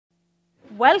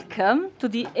welcome to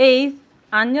the 8th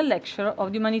annual lecture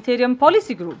of the Humanitarian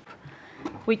Policy Group,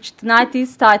 which tonight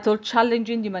is titled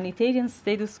Challenging the Humanitarian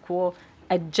Status Quo,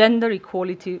 a Gender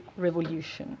Equality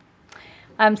Revolution.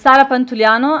 I'm Sara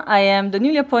Pantuliano. I am the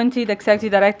newly appointed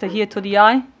Executive Director here at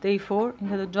ODI, day 4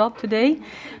 into the job today.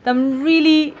 I'm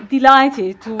really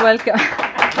delighted to welcome...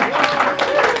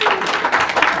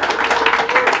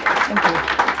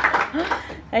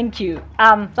 Thank you.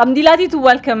 So I'm delighted to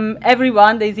welcome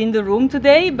everyone that is in the room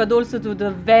today, but also to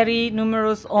the very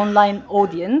numerous online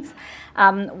audience.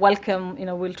 Welcome.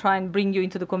 We'll try and bring you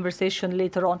into the conversation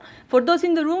later on. For those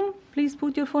in the room, please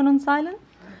put your phone on silent,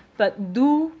 but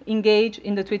do engage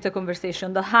in the Twitter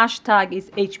conversation. The hashtag is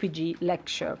HPG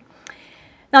Lecture.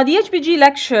 Now, the HPG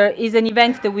Lecture is an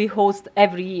event that we host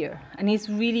every year, and it's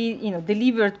really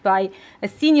delivered by a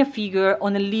senior figure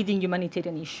on a leading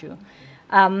humanitarian issue.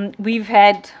 We've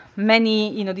had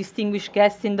many distinguished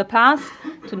guests in the past.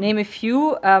 To name a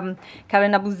few,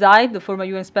 Karen Abu Zaid, the former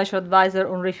UN Special Advisor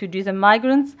on Refugees and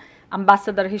Migrants,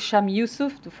 Ambassador Hisham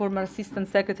Yusuf, the former Assistant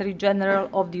Secretary General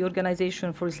of the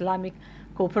Organization for Islamic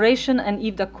Cooperation, and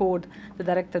Yves Dacourt, the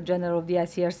Director General of the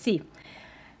ICRC.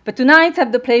 But tonight I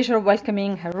have the pleasure of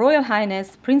welcoming Her Royal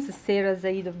Highness Princess Sarah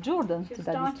Zayed of Jordan to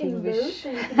that distinguished...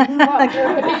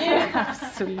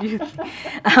 Absolutely.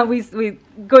 We're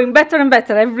going better and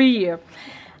better every year.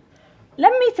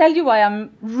 Let me tell you why I'm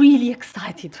really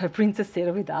excited to have Princess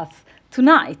Sarah with us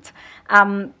tonight.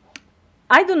 I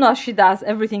don't know if she does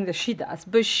everything that she does,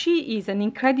 but she is an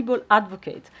incredible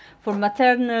advocate for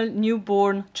maternal,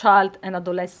 newborn, child, and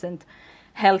adolescent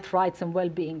health rights and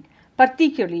well-being,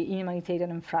 particularly in humanitarian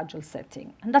and fragile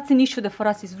setting. And that's an issue that for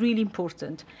us is really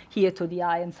important here at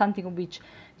ODI and something on which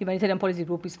the Humanitarian Policy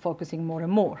Group is focusing more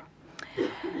and more.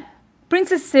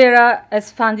 Princess Sarah has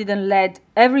funded and led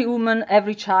Every Woman,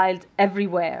 Every Child,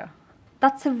 Everywhere.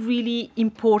 That's a really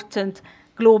important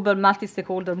global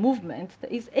multi-stakeholder movement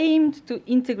that is aimed to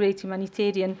integrate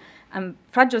humanitarian and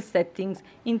fragile settings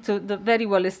into the very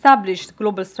well-established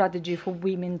global strategy for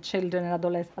women, children, and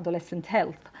adolescent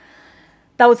health.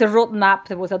 That was a roadmap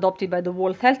that was adopted by the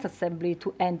World Health Assembly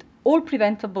to end all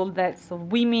preventable deaths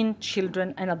of women,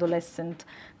 children, and adolescents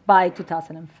by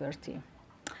 2030.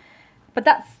 But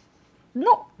that's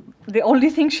not the only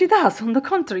thing she does. On the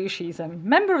contrary, she's a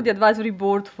member of the advisory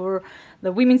board for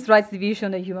the Women's Rights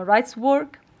Division at Human Rights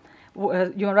Watch.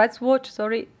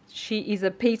 She is a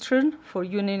patron for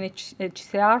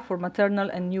UNHCR for maternal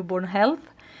and newborn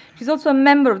health. She's also a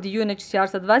member of the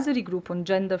UNHCR's advisory group on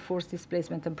gender, forced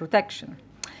displacement, and protection.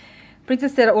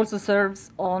 Princess Sarah also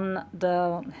serves on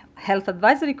the Health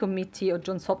Advisory Committee of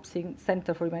Johns Hopkins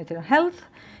Center for Humanitarian Health.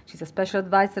 She's a special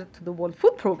advisor to the World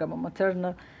Food Programme on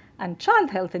maternal and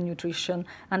child health and nutrition,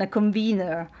 and a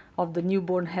convener of the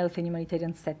Newborn Health and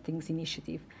Humanitarian Settings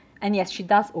Initiative. And yes, she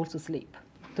does also sleep.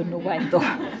 Don't know when, though.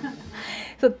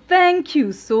 So thank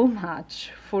you so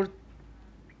much for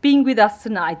being with us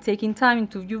tonight, taking time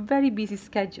into your very busy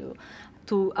schedule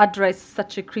to address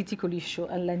such a critical issue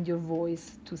and lend your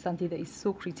voice to something that is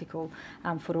so critical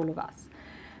for all of us.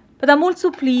 But I'm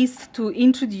also pleased to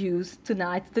introduce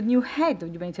tonight the new head of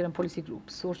the Humanitarian Policy Group,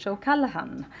 Saoirse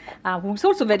O'Callaghan, who's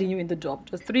also very new in the job,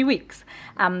 just 3 weeks.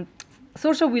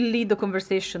 Saoirse will lead the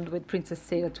conversation with Princess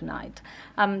Sarah tonight.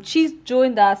 She's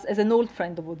joined us as an old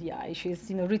friend of ODI. She's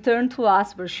returned to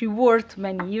us where she worked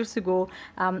many years ago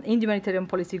in the Humanitarian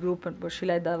Policy Group, where she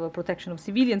led our protection of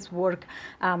civilians work,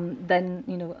 then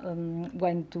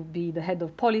went to be the head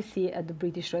of policy at the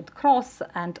British Red Cross,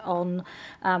 and on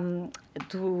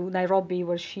to Nairobi,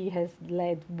 where she has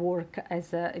led work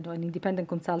as an independent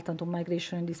consultant on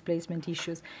migration and displacement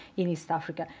issues in East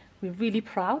Africa. We're really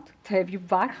proud to have you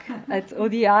back at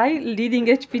ODI, leading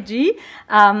HPG,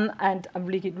 and I'm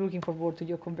really looking forward to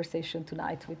your conversation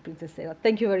tonight with Princess Sarah.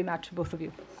 Thank you very much, both of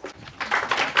you.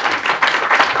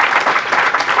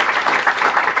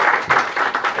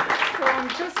 So I'm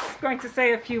just going to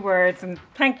say a few words, and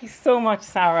thank you so much,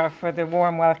 Sarah, for the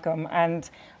warm welcome, and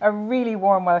a really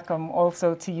warm welcome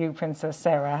also to you, Princess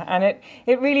Sarah. And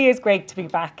it really is great to be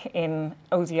back in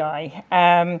ODI.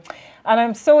 And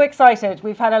I'm so excited.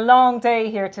 We've had a long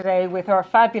day here today with our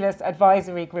fabulous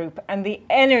advisory group, and the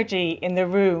energy in the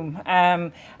room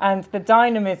and the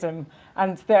dynamism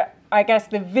and I guess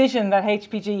the vision that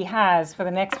HPG has for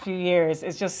the next few years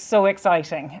is just so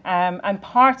exciting. And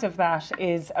part of that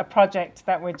is a project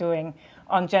that we're doing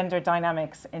on gender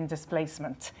dynamics in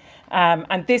displacement.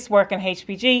 And this work in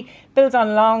HPG builds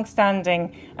on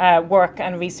long-standing work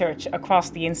and research across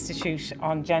the Institute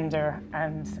on Gender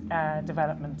and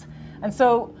Development. And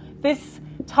so this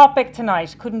topic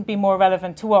tonight couldn't be more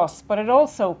relevant to us, but it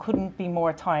also couldn't be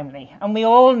more timely. And we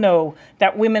all know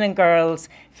that women and girls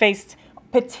faced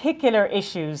particular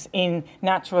issues in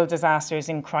natural disasters,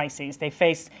 in crises. They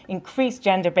face increased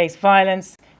gender-based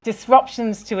violence,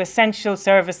 disruptions to essential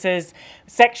services,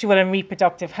 sexual and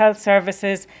reproductive health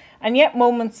services, and yet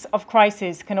moments of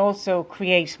crisis can also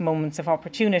create moments of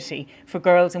opportunity for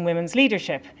girls and women's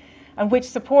leadership, and which,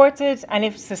 supported and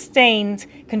if sustained,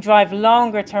 can drive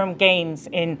longer-term gains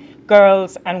in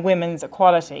girls' and women's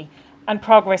equality and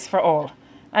progress for all.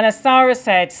 And as Sarah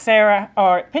said,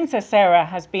 Princess Sarah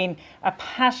has been a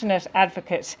passionate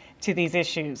advocate to these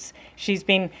issues. She's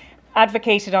been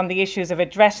advocated on the issues of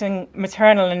addressing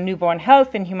maternal and newborn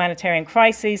health in humanitarian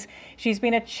crises. She's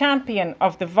been a champion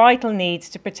of the vital needs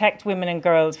to protect women and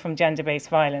girls from gender-based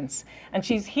violence. And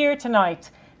she's here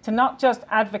tonight to not just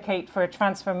advocate for a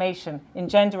transformation in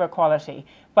gender equality,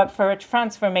 but for a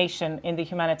transformation in the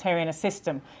humanitarian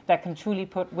system that can truly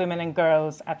put women and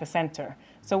girls at the centre.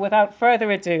 So without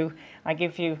further ado, I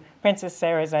give you Princess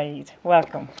Sarah Zaid.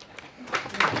 Welcome.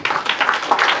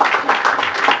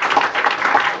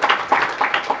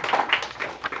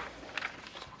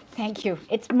 Thank you.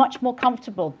 It's much more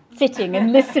comfortable sitting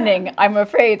and listening, I'm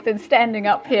afraid, than standing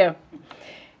up here.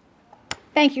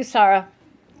 Thank you, Sarah.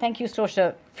 Thank you,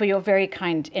 Saoirse, for your very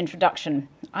kind introduction.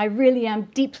 I really am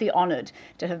deeply honoured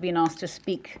to have been asked to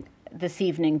speak this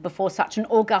evening before such an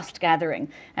august gathering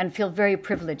and feel very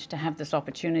privileged to have this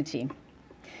opportunity.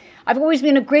 I've always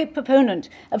been a great proponent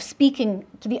of speaking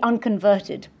to the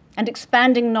unconverted and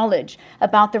expanding knowledge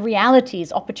about the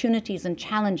realities, opportunities and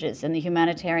challenges in the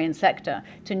humanitarian sector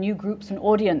to new groups and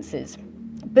audiences.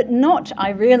 But not, I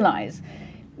realise,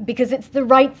 because it's the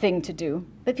right thing to do,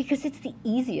 but because it's the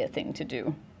easier thing to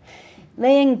do.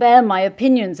 Laying bare my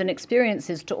opinions and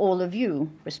experiences to all of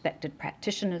you, respected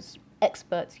practitioners,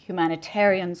 experts,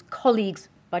 humanitarians, colleagues,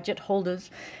 budget holders,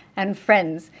 and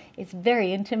friends, is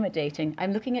very intimidating.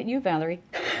 I'm looking at you, Valerie.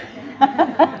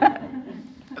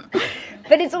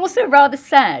 But it's also rather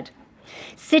sad.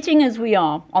 Sitting as we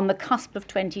are on the cusp of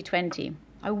 2020,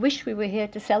 I wish we were here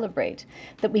to celebrate,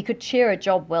 that we could cheer a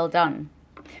job well done,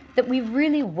 that we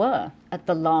really were at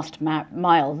the last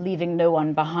mile, leaving no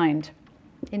one behind.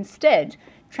 Instead,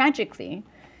 tragically,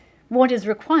 what is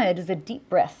required is a deep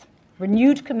breath,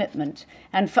 renewed commitment,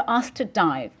 and for us to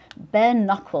dive,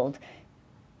 bare-knuckled,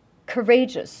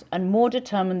 courageous, and more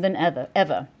determined than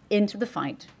ever into the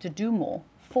fight to do more,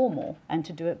 for more, and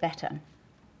to do it better.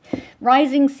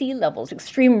 Rising sea levels,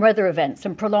 extreme weather events,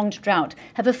 and prolonged drought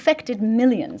have affected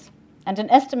millions, and an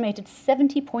estimated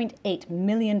 70.8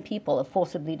 million people are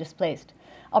forcibly displaced,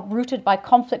 uprooted by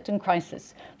conflict and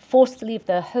crisis, forced to leave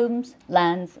their homes,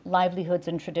 lands, livelihoods,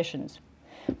 and traditions.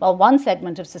 While one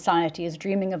segment of society is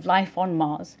dreaming of life on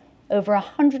Mars, over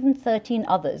 113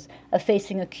 others are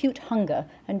facing acute hunger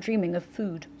and dreaming of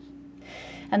food.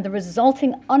 And the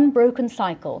resulting unbroken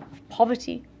cycle of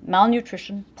poverty,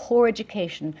 malnutrition, poor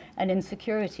education, and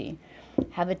insecurity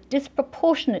have a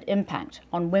disproportionate impact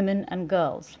on women and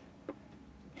girls.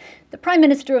 The Prime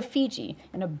Minister of Fiji,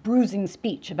 in a bruising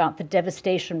speech about the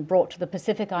devastation brought to the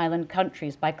Pacific Island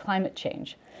countries by climate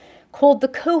change, called the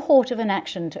cohort of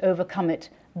inaction to overcome it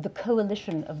the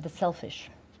coalition of the selfish.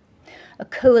 A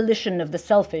coalition of the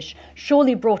selfish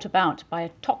surely brought about by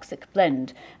a toxic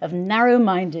blend of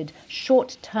narrow-minded,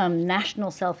 short-term national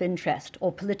self-interest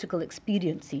or political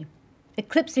expediency,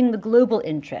 eclipsing the global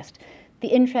interest, the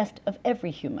interest of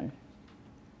every human.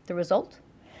 The result?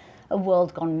 A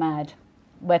world gone mad,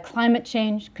 where climate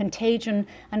change, contagion,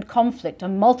 and conflict are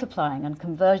multiplying and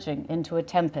converging into a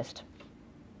tempest.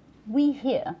 We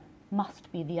here must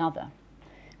be the other.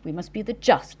 We must be the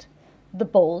just, the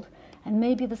bold, and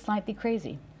maybe the slightly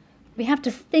crazy. We have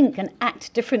to think and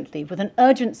act differently with an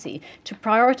urgency to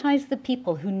prioritize the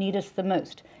people who need us the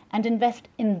most and invest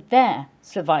in their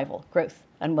survival, growth,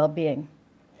 and well-being.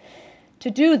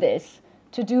 To do this,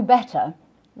 to do better,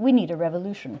 we need a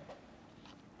revolution.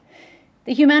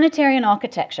 The humanitarian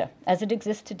architecture, as it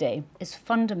exists today, is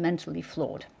fundamentally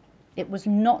flawed. It was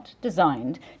not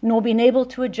designed, nor been able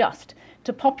to adjust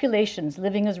to populations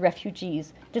living as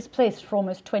refugees, displaced for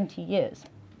almost 20 years.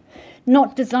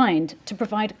 Not designed to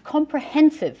provide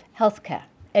comprehensive healthcare,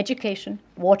 education,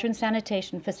 water and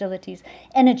sanitation facilities,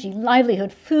 energy,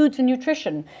 livelihood, foods and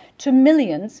nutrition to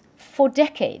millions for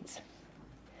decades.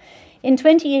 In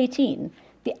 2018,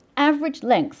 the average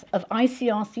length of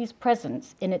ICRC's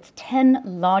presence in its 10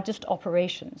 largest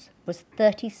operations was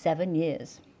 37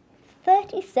 years.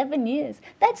 37 years.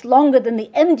 That's longer than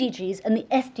the MDGs and the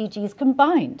SDGs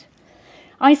combined.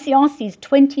 ICRC's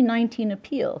 2019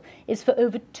 appeal is for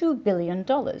over $2 billion,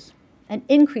 an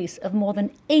increase of more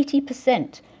than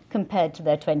 80% compared to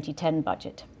their 2010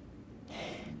 budget.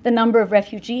 The number of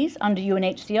refugees under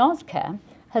UNHCR's care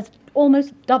has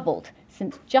almost doubled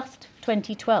since just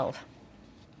 2012.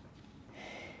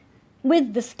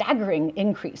 With the staggering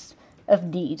increase of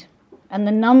need and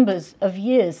the numbers of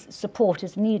years support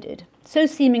is needed, so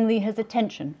seemingly has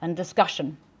attention and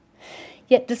discussion.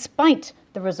 Yet despite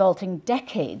the resulting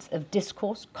decades of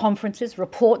discourse, conferences,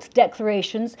 reports,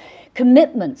 declarations,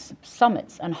 commitments,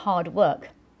 summits, and hard work,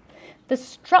 the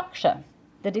structure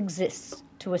that exists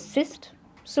to assist,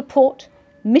 support,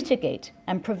 mitigate,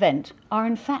 and prevent are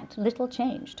in fact little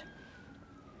changed.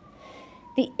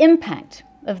 The impact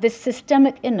of this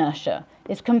systemic inertia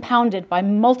is compounded by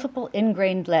multiple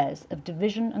ingrained layers of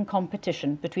division and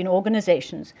competition between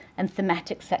organizations and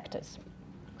thematic sectors.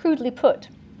 Crudely put,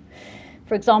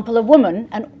 for example, a woman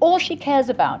and all she cares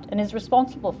about and is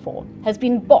responsible for has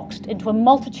been boxed into a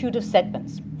multitude of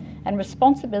segments and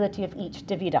responsibility of each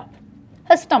divvied up.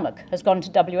 Her stomach has gone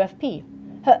to WFP,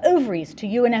 her ovaries to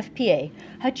UNFPA,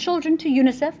 her children to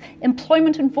UNICEF,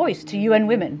 employment and voice to UN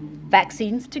Women,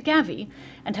 vaccines to Gavi,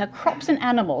 and her crops and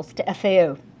animals to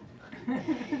FAO.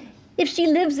 If she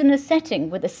lives in a setting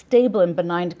with a stable and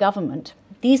benign government,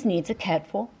 these needs are cared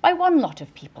for by one lot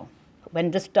of people. When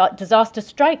disaster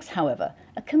strikes, however,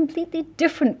 a completely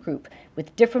different group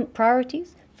with different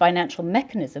priorities, financial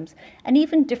mechanisms, and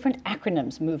even different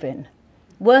acronyms move in.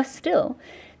 Worse still,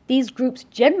 these groups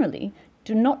generally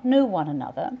do not know one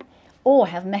another or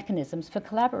have mechanisms for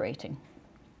collaborating.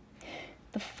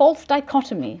 The false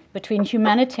dichotomy between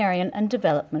humanitarian and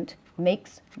development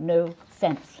makes no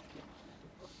sense.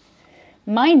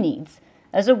 My needs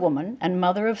as a woman and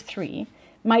mother of 3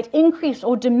 might increase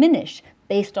or diminish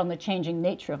based on the changing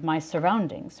nature of my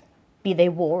surroundings, be they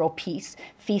war or peace,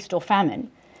 feast or famine,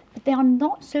 but they are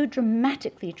not so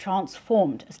dramatically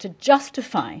transformed as to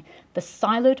justify the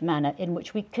siloed manner in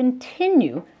which we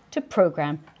continue to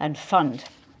program and fund.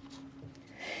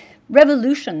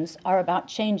 Revolutions are about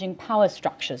changing power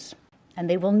structures, and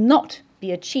they will not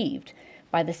be achieved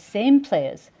by the same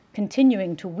players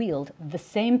continuing to wield the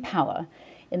same power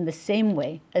in the same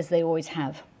way as they always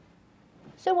have.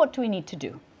 So what do we need to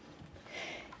do?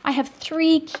 I have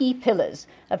 3 key pillars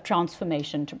of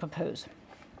transformation to propose.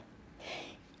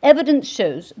 Evidence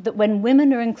shows that when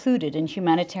women are included in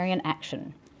humanitarian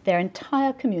action, their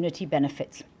entire community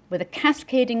benefits, with a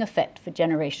cascading effect for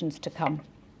generations to come.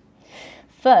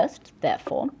 First,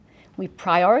 therefore, we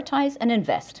prioritize and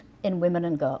invest in women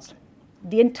and girls,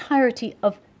 the entirety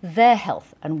of their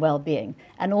health and well-being,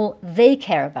 and all they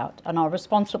care about and are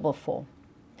responsible for.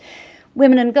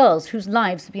 Women and girls whose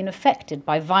lives have been affected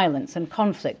by violence and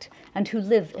conflict and who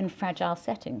live in fragile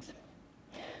settings,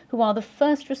 who are the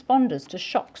first responders to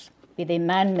shocks, be they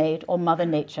man-made or Mother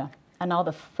Nature, and are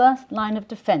the first line of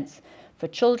defense for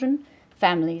children,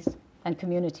 families, and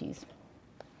communities.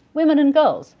 Women and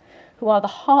girls who are the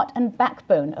heart and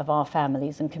backbone of our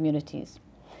families and communities,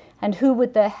 and who,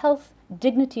 with their health,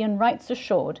 dignity, and rights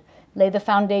assured, lay the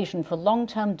foundation for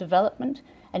long-term development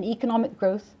and economic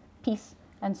growth, peace,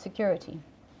 and security.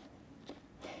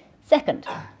 Second,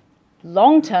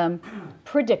 long-term,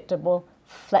 predictable,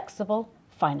 flexible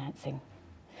financing.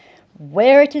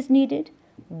 Where it is needed,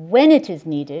 when it is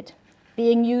needed,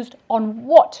 being used on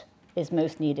what is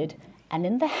most needed, and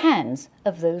in the hands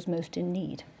of those most in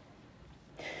need.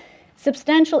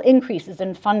 Substantial increases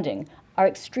in funding are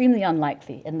extremely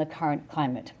unlikely in the current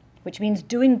climate, which means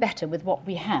doing better with what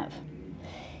we have.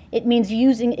 It means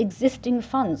using existing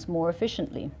funds more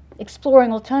efficiently,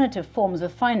 exploring alternative forms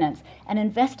of finance, and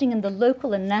investing in the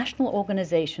local and national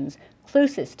organizations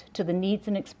closest to the needs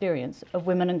and experience of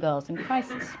women and girls in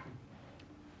crisis.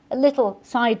 A little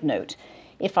side note,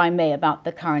 if I may, about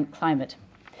the current climate.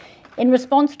 In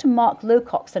response to Mark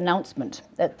Lowcock's announcement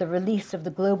at the release of the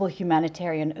Global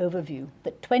Humanitarian Overview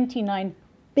that 29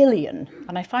 billion,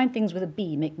 and I find things with a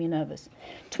B make me nervous,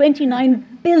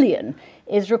 29 billion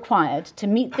is required to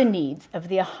meet the needs of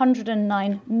the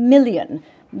 109 million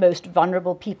most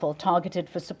vulnerable people targeted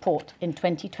for support in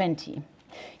 2020.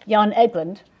 Jan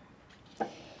Egeland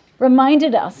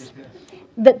reminded us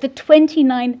that the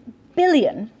 29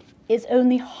 billion is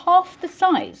only half the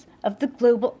size of the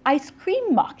global ice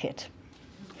cream market.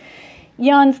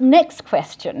 Jan's next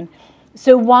question,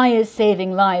 so why is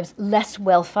saving lives less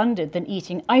well-funded than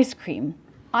eating ice cream,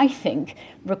 I think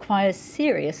requires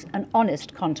serious and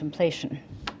honest contemplation.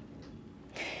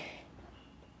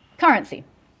 Currently,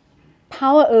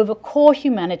 power over core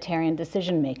humanitarian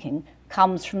decision-making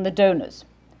comes from the donors,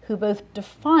 who both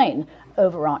define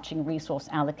overarching resource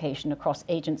allocation across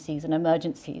agencies and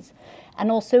emergencies,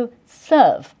 and also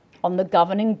serve on the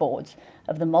governing boards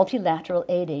of the multilateral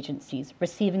aid agencies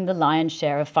receiving the lion's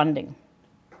share of funding.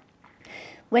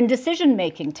 When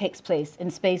decision-making takes place in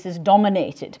spaces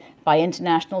dominated by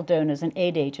international donors and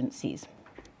aid agencies,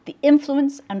 the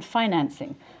influence and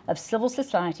financing of civil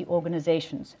society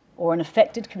organizations or an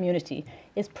affected community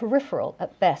is peripheral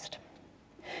at best.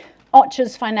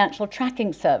 OCHA's financial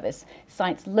tracking service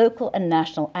cites local and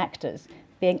national actors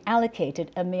being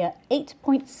allocated a mere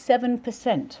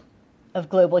 8.7% of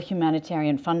global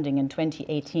humanitarian funding in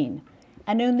 2018,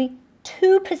 and only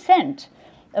 2%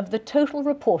 of the total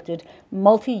reported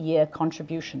multi-year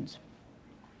contributions.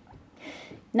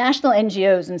 National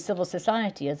NGOs and civil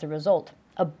society, as a result,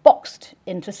 are boxed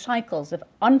into cycles of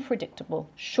unpredictable,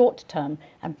 short-term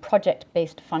and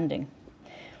project-based funding,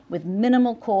 with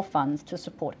minimal core funds to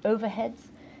support overheads,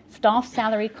 staff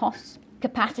salary costs,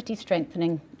 capacity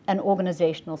strengthening, and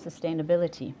organizational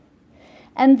sustainability.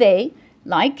 And they,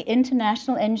 like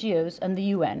international NGOs and the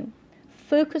UN,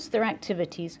 focus their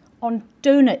activities on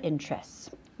donor interests,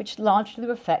 which largely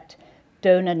reflect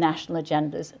donor national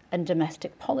agendas and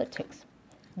domestic politics.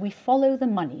 We follow the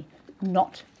money,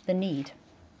 not the need.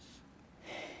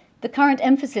 The current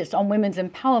emphasis on women's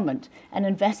empowerment and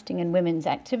investing in women's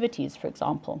activities, for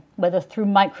example, whether through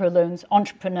microloans,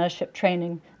 entrepreneurship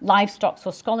training, livestock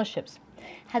or scholarships,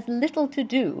 has little to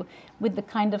do with the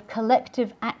kind of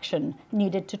collective action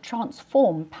needed to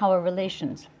transform power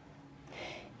relations.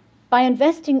 By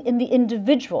investing in the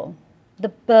individual, the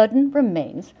burden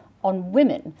remains on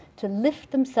women to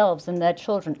lift themselves and their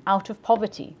children out of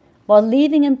poverty, while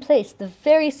leaving in place the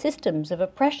very systems of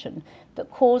oppression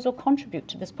that cause or contribute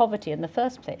to this poverty in the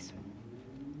first place.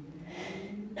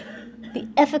 The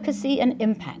efficacy and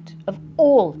impact of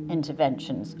all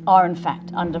interventions are in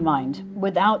fact undermined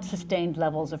without sustained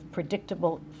levels of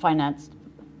predictable,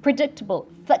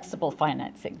 flexible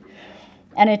financing.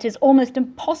 And it is almost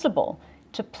impossible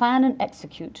to plan and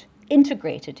execute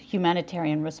integrated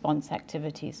humanitarian response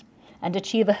activities and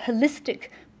achieve a holistic,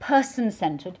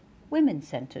 person-centered,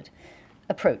 women-centered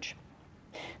approach.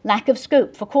 Lack of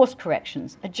scope for course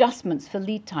corrections, adjustments for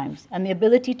lead times, and the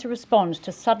ability to respond to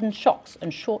sudden shocks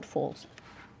and shortfalls.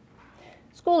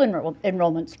 School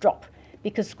enrollments drop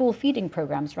because school feeding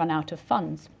programs run out of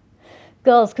funds.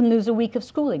 Girls can lose a week of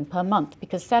schooling per month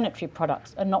because sanitary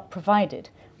products are not provided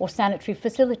or sanitary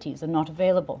facilities are not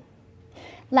available.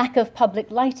 Lack of public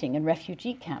lighting in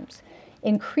refugee camps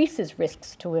increases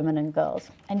risks to women and girls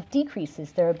and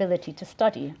decreases their ability to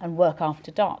study and work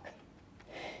after dark.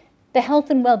 The health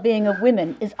and well-being of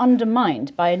women is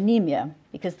undermined by anemia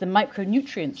because the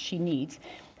micronutrients she needs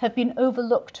have been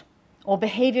overlooked, or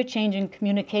behavior-changing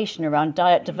communication around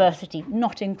diet diversity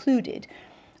not included,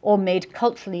 or made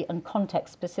culturally and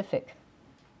context-specific.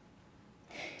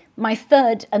 My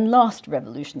third and last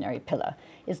revolutionary pillar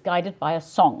is guided by a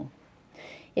song.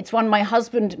 It's one my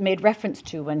husband made reference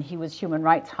to when he was Human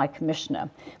Rights High Commissioner,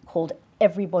 called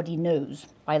Everybody Knows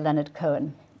by Leonard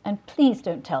Cohen. And please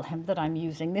don't tell him that I'm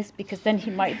using this, because then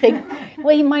he might think,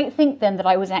 well, he might think then that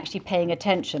I was actually paying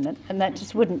attention, and that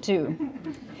just wouldn't do.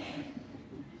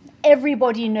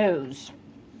 Everybody knows.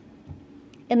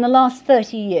 In the last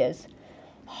 30 years,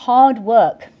 hard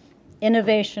work,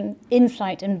 innovation,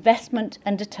 insight, investment,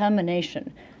 and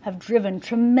determination have driven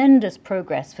tremendous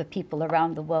progress for people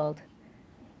around the world.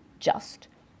 Just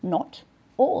not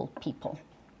all people.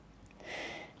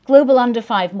 Global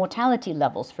under-5 mortality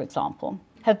levels, for example,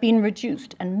 have been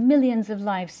reduced and millions of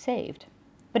lives saved.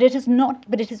 But it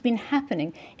has been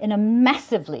happening in a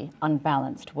massively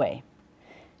unbalanced way.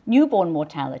 Newborn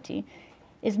mortality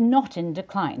is not in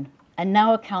decline and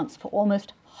now accounts for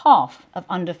almost half of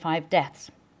under-5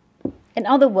 deaths. In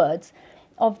other words,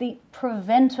 of the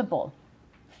preventable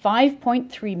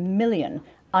 5.3 million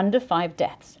under-5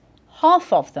 deaths,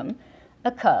 half of them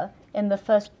occur in the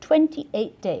first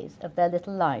 28 days of their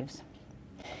little lives.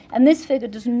 And this figure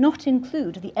does not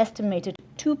include the estimated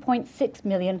 2.6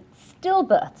 million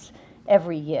stillbirths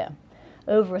every year,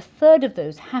 over a third of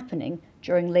those happening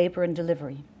during labor and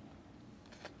delivery.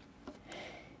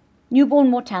 Newborn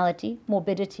mortality,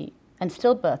 morbidity, and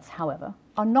stillbirths, however,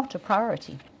 are not a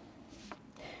priority.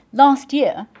 Last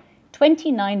year,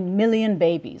 29 million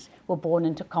babies were born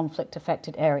into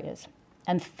conflict-affected areas,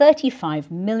 and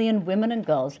 35 million women and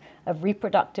girls of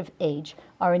reproductive age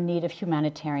are in need of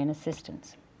humanitarian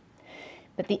assistance.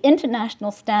 But the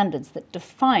international standards that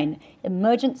define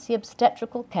emergency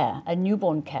obstetrical care and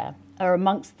newborn care are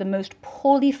amongst the most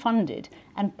poorly funded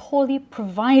and poorly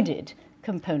provided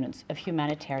components of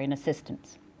humanitarian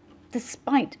assistance,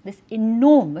 despite this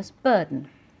enormous burden.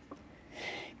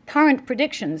 Current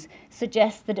predictions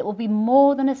suggest that it will be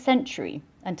more than a century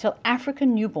until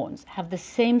African newborns have the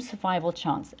same survival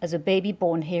chance as a baby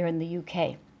born here in the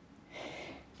UK.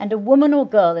 And a woman or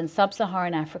girl in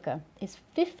sub-Saharan Africa is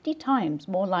 50 times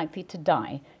more likely to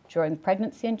die during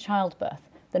pregnancy and childbirth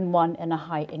than one in a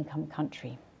high-income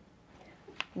country.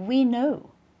 We know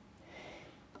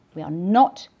we are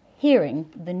not hearing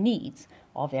the needs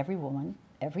of every woman,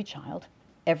 every child,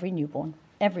 every newborn,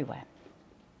 everywhere.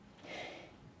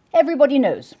 Everybody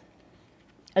knows,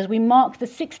 as we mark the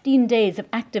 16 days of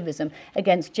activism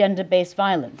against gender-based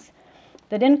violence,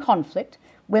 that in conflict,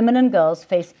 women and girls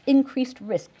face increased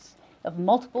risks of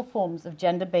multiple forms of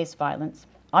gender-based violence,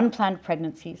 unplanned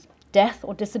pregnancies, death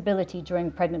or disability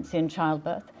during pregnancy and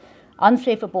childbirth,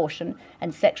 unsafe abortion,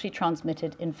 and sexually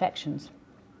transmitted infections.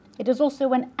 It is also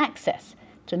when access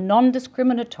to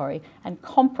non-discriminatory and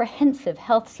comprehensive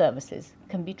health services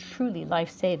can be truly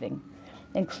life-saving,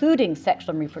 including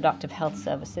sexual and reproductive health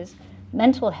services,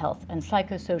 mental health and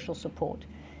psychosocial support,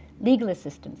 legal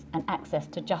assistance, and access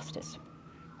to justice.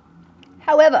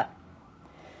 However,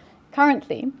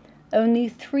 currently, only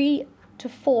 3 to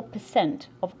 4%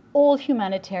 of all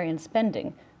humanitarian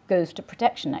spending goes to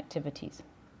protection activities,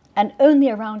 and only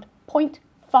around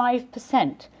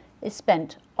 0.5% is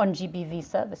spent on GBV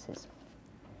services.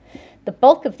 The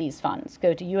bulk of these funds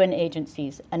go to UN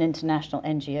agencies and international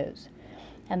NGOs,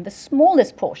 and the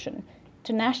smallest portion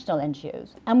to national NGOs,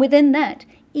 and within that,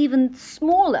 even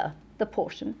smaller the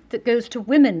portion that goes to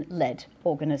women-led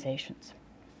organizations.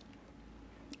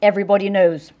 Everybody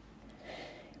knows.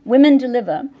 Women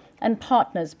Deliver and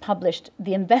partners published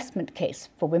the investment case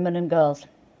for women and girls,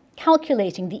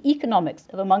 calculating the economics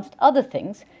of, amongst other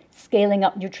things, scaling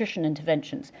up nutrition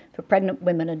interventions for pregnant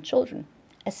women and children,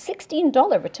 a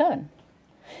 $16 return.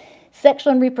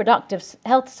 Sexual and reproductive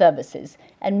health services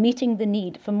and meeting the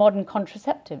need for modern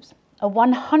contraceptives, a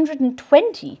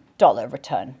 $120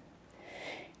 return,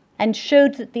 and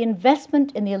showed that the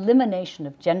investment in the elimination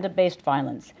of gender-based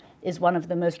violence is one of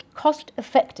the most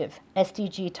cost-effective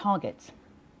SDG targets,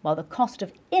 while the cost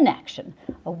of inaction,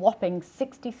 a whopping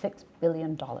 $66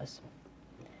 billion.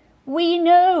 We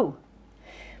know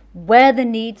where the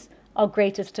needs are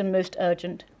greatest and most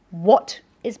urgent, what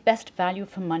is best value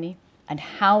for money, and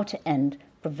how to end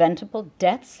preventable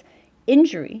deaths,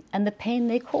 injury, and the pain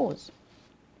they cause.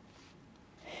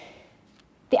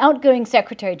 The outgoing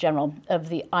Secretary General of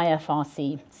the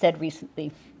IFRC said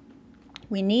recently,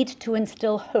 "We need to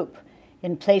instill hope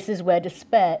in places where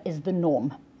despair is the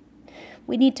norm.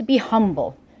 We need to be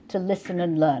humble, to listen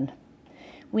and learn.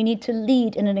 We need to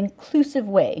lead in an inclusive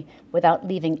way without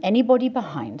leaving anybody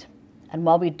behind. And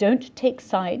while we don't take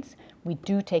sides, we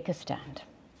do take a stand."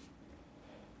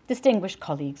 Distinguished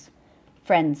colleagues,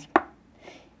 friends,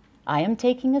 I am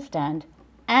taking a stand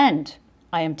and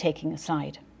I am taking a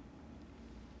side.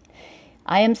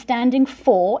 I am standing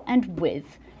for and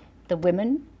with the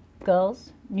women,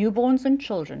 girls, newborns and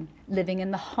children living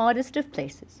in the hardest of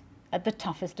places at the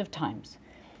toughest of times,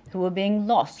 who are being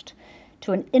lost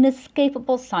to an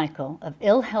inescapable cycle of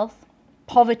ill health,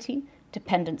 poverty,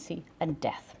 dependency, and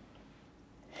death.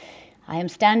 I am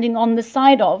standing on the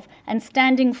side of and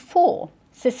standing for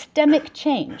systemic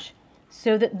change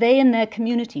so that they and their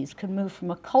communities can move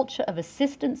from a culture of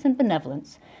assistance and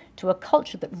benevolence to a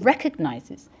culture that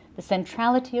recognizes the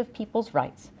centrality of people's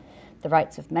rights, the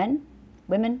rights of men,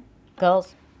 women,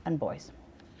 girls, and boys.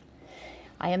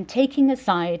 I am taking a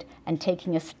side and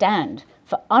taking a stand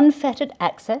for unfettered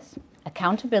access,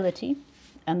 accountability,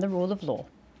 and the rule of law.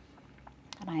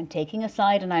 And I am taking a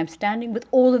side and I am standing with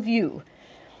all of you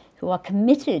who are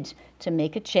committed to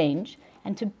make a change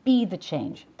and to be the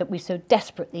change that we so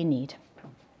desperately need.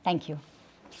 Thank you.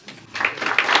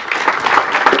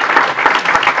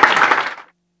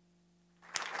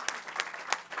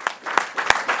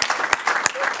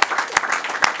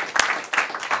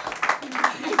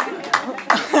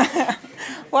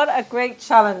 What a great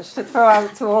challenge to throw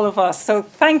out to all of us. So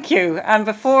thank you. And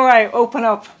before I open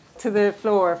up to the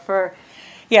floor for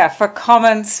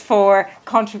comments, for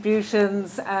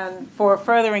contributions, and for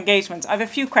further engagement, I have a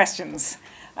few questions.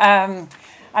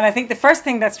 And I think the first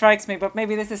thing that strikes me, but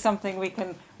maybe this is something we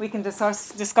can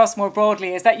discuss more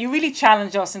broadly, is that you really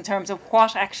challenge us in terms of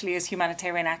what actually is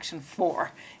humanitarian action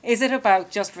for. Is it about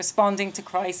just responding to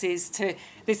crises, to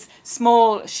this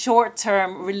small,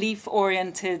 short-term,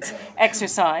 relief-oriented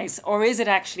exercise, or is it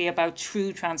actually about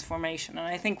true transformation? And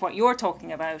I think what you're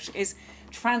talking about is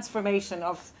transformation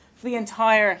of the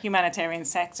entire humanitarian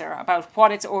sector, about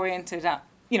what it's oriented at.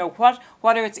 You know,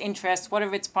 what are its interests, what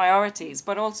are its priorities,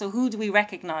 but also who do we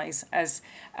recognize as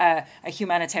a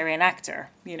humanitarian actor?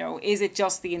 You know, is it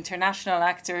just the international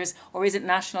actors, or is it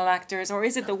national actors, or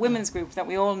is it the women's group that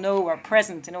we all know are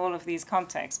present in all of these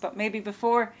contexts? But maybe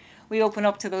before we open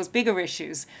up to those bigger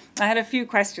issues, I had a few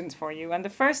questions for you. And the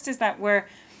first is that we're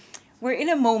in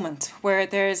a moment where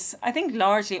there's, I think,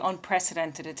 largely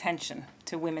unprecedented attention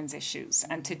to women's issues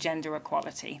and to gender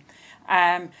equality.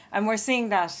 And we're seeing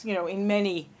that, you know, in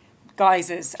many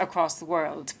guises across the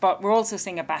world, but we're also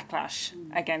seeing a backlash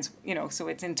against, so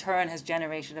it in turn has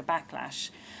generated a backlash.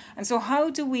 And so how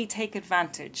do we take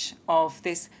advantage of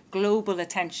this global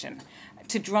attention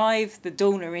to drive the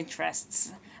donor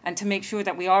interests and to make sure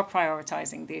that we are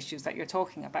prioritizing the issues that you're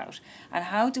talking about? And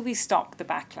how do we stop the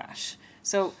backlash?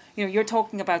 So, you're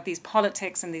talking about these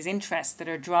politics and these interests that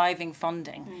are driving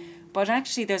funding, but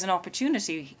actually there's an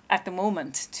opportunity at the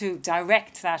moment to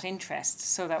direct that interest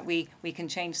so that we can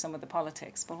change some of the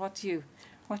politics. But what do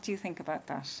you think about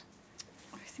that?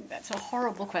 I think that's a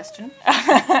horrible question.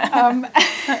 And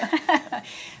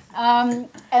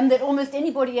that almost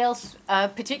anybody else,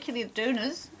 particularly the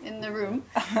donors in the room,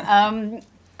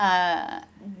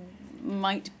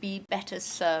 might be better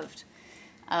served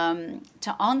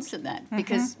to answer that,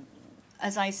 because,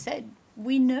 as I said,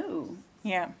 we know.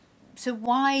 Yeah. So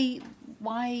why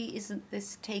isn't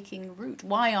this taking root?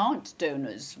 Why aren't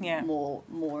donors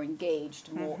more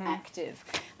engaged, more active?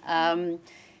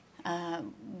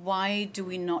 Why do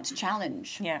we not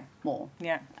challenge more?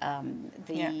 Yeah.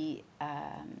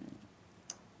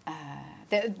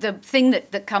 The thing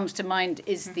that comes to mind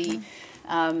is the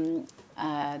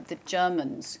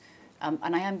Germans,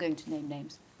 and I am going to name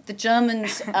names. The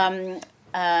Germans,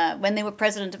 when they were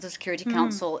president of the Security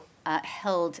Council,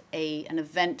 held an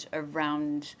event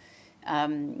around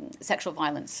sexual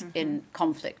violence in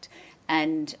conflict.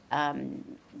 And,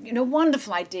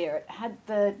 wonderful idea. It had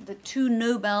the two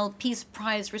Nobel Peace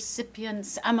Prize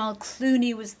recipients. Amal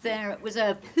Clooney was there. It was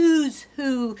a who's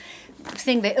who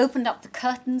thing. They opened up the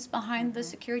curtains behind the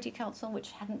Security Council, which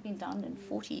hadn't been done in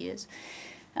 40 years.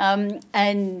 But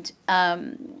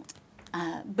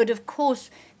of course,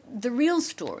 the real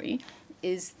story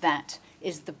is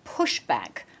the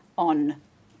pushback on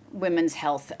women's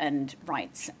health and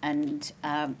rights. And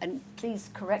please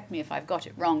correct me if I've got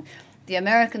it wrong. The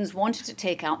Americans wanted to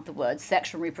take out the word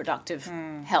sexual reproductive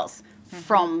health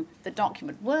from the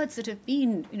document. Words that have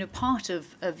been, part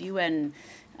of UN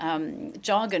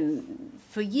jargon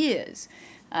for years.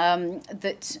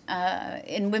 That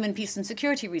in Women, Peace and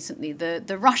Security recently,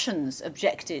 the Russians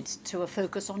objected to a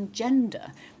focus on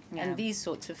gender and these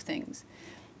sorts of things.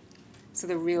 So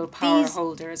the real power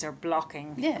holders are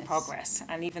blocking the progress,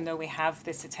 and even though we have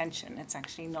this attention, it's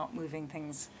actually not moving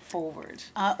things forward.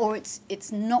 Or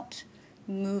it's not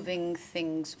moving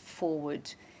things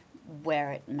forward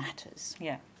where it matters.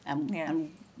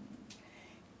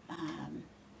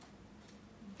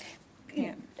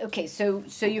 Okay, so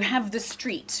you have the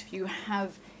street, you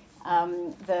have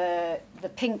the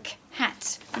pink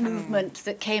hat movement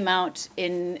that came out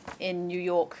in New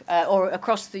York or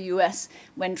across the US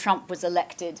when Trump was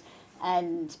elected,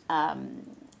 and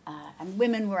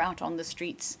women were out on the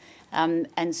streets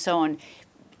and so on.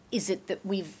 Is it that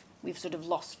we've sort of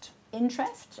lost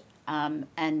interest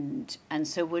and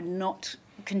so we're not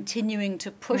continuing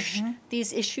to push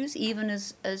these issues, even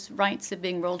as rights are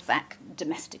being rolled back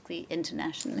domestically,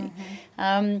 internationally?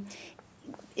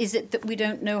 Is it that we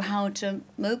don't know how to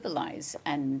mobilize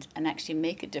and actually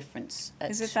make a difference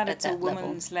at, Is it that it's a level?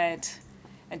 women's-led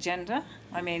agenda?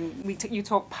 I mean, you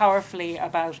talk powerfully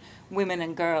about women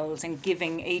and girls and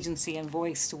giving agency and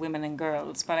voice to women and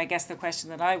girls, but I guess the question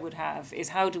that I would have is,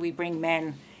 how do we bring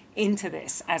men into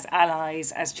this as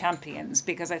allies, as champions?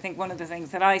 Because I think one of the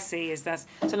things that I see is that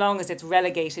so long as it's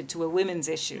relegated to a women's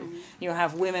issue, you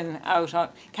have women out on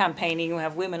campaigning, you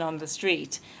have women on the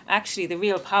street, actually the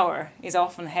real power is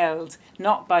often held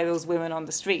not by those women on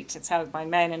the street, it's held by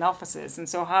men in offices. And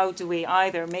so how do we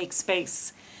either make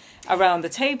space around the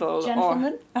table,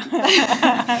 Gentlemen?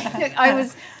 I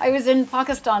was in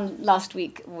Pakistan last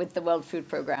week with the World Food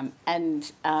Programme, and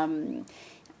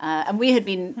we had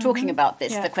been talking about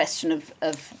this, the question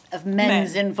of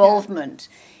men's involvement.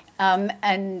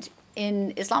 And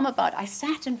in Islamabad, I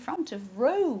sat in front of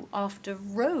row after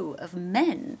row of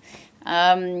men,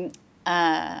 a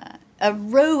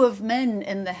row of men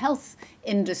in the health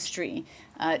industry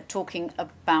talking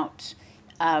about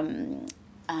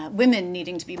women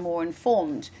needing to be more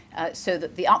informed so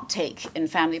that the uptake in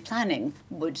family planning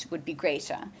would be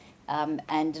greater.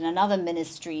 And in another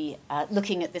ministry,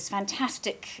 looking at this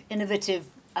fantastic, innovative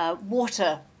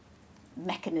water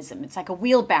mechanism. It's like a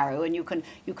wheelbarrow, and you can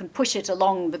push it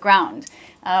along the ground.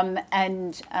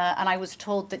 And I was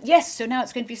told that yes, so now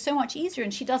it's going to be so much easier,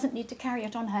 and she doesn't need to carry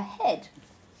it on her head.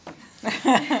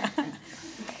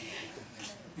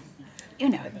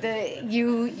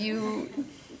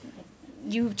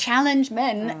 You challenge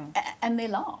men, and they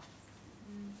laugh.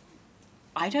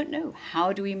 I don't know.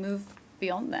 How do we move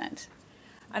beyond that?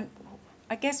 And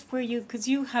I guess because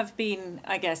you have been,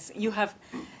 you have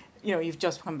you know, you've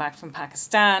just come back from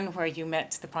Pakistan where you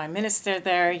met the Prime Minister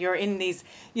there. You're in these,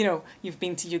 you know, you've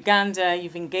been to Uganda,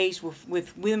 you've engaged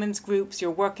with women's groups, you're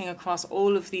working across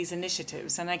all of these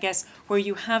initiatives. And I guess where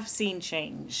you have seen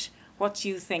change, what do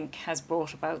you think has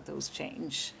brought about those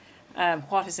change?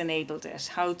 What has enabled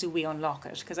it? How do we unlock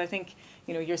it? Because I think,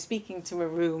 you know, you're speaking to a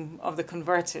room of the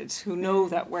converted who know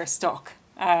that we're stuck.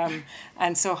 And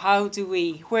so how do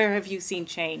we, where have you seen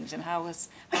change and how has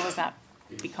that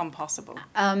become possible?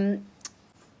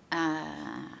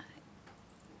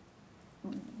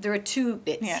 There are two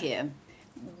bits here.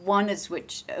 One is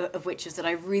which is that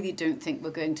I really don't think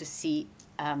we're going to see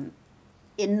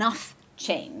enough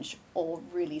change or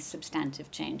really substantive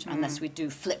change unless we do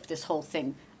flip this whole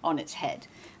thing on its head.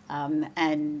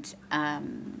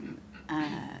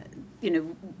 You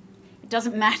know, it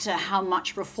doesn't matter how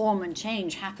much reform and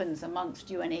change happens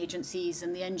amongst UN agencies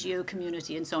and the NGO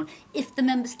community and so on, if the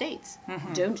member states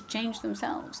don't change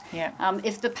themselves.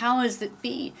 If the powers that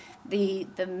be, the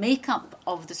makeup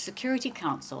of the Security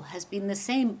Council has been the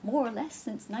same more or less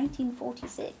since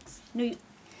 1946. You know,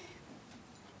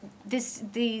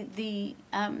 the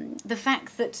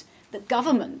fact that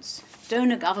governments,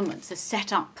 donor governments, are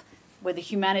set up with a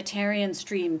humanitarian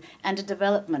stream and a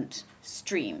development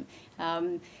stream.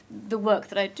 The work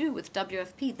that I do with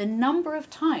WFP, the number of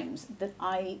times that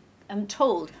I am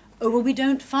told, oh, well, we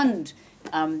don't fund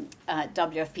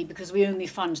WFP because we only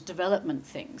fund development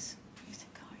things. You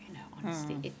think, oh, you know,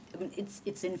 honestly,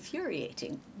 it's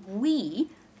infuriating. We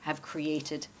have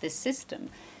created this system.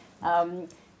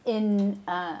 In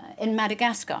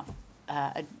Madagascar,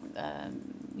 a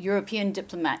European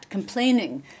diplomat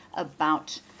complaining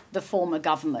about the former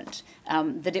government,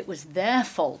 that it was their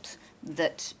fault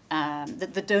that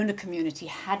the donor community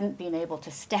hadn't been able to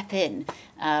step in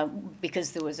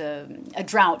because there was a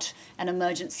drought and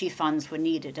emergency funds were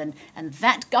needed. And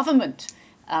that government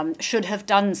should have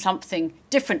done something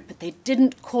different, but they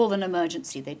didn't call an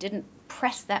emergency. They didn't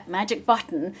press that magic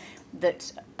button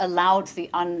that allowed the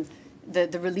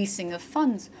releasing of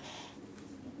funds.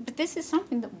 But this is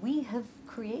something that we have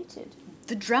created.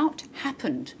 The drought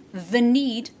happened. The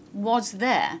need was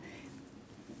there.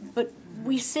 But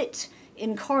we sit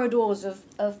in corridors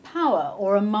of power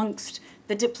or amongst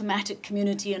the diplomatic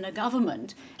community and a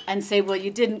government and say, well,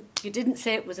 you didn't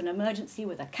say it was an emergency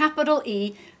with a capital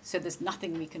E, so there's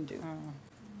nothing we can do.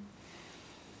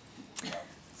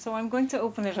 So I'm going to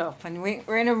open it up, and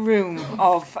we're in a room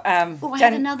of... I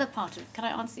had another part of it. Can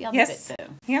I answer the other bit, though?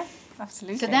 Yeah,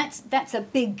 absolutely. So that's a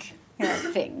big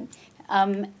thing.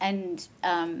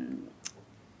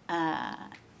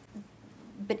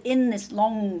 But in this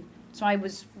long... So I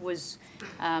was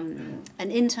an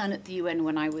intern at the UN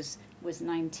when I was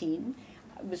 19.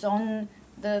 I was on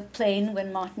the plane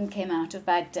when Martin came out of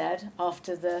Baghdad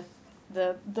after the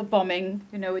bombing.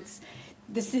 You know,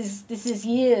 this is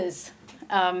years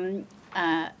of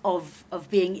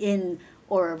being in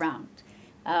or around,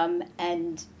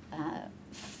 and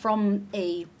from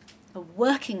a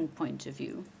working point of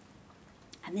view,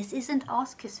 and this isn't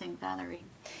ass kissing, Valerie.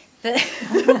 The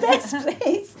best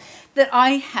place that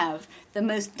I have, the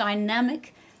most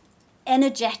dynamic,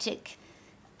 energetic,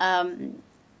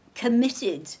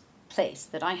 committed place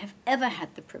that I have ever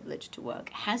had the privilege to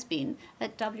work has been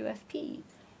at WFP.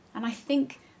 And I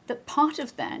think that part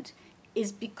of that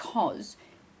is because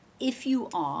if you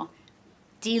are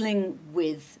dealing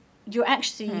with, you're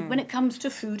actually, when it comes to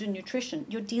food and nutrition,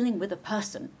 you're dealing with a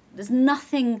person. There's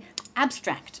nothing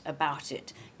abstract about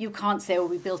it. You can't say, oh,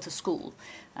 we built a school.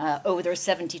 Oh, there are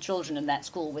 70 children in that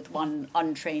school with one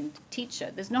untrained teacher.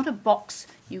 There's not a box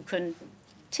you can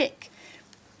tick.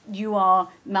 You are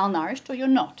malnourished or you're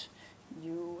not.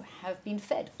 You have been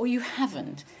fed or you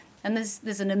haven't. And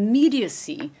there's an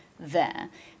immediacy there.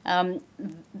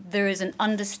 There is an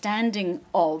understanding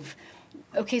of,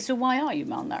 okay, so why are you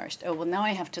malnourished? Oh, well, now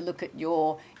I have to look at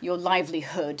your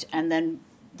livelihood and then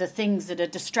the things that are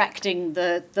distracting,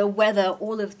 the weather,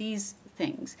 all of these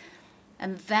things.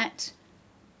 And that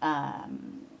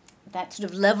sort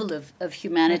of level of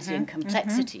humanity and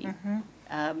complexity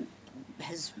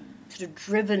has sort of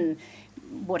driven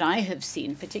what I have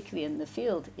seen, particularly in the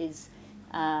field, is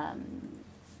a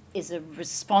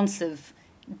responsive,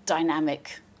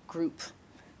 dynamic group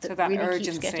that really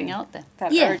urgency, keeps getting out there.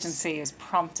 That urgency is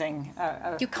prompting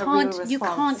a real response. You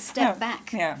can't step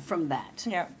back from that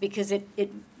because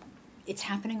it's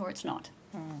happening or it's not.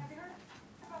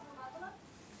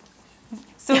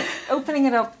 So opening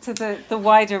it up to the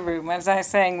wider room, as I was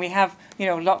saying, we have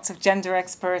lots of gender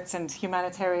experts and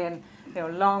humanitarian,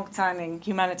 long-standing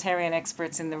humanitarian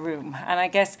experts in the room. And I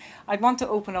guess I'd want to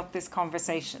open up this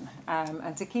conversation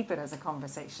and to keep it as a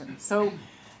conversation. So,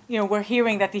 you know, we're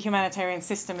hearing that the humanitarian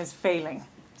system is failing.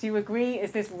 Do you agree?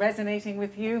 Is this resonating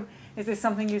with you? Is this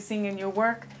something you're seeing in your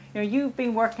work? You know, you've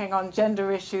been working on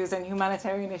gender issues and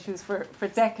humanitarian issues for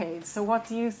decades. So what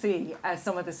do you see as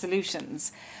some of the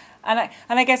solutions? And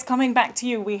I guess coming back to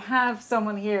you, we have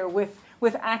someone here with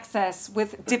access,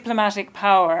 with diplomatic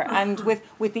power, and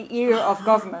with the ear of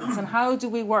governments. And how do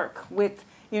we work with,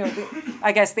 you know,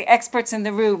 I guess the experts in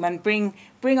the room and bring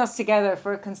us together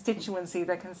for a constituency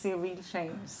that can see real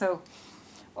change? So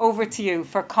over to you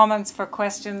for comments, for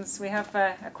questions. We have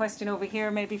a question over here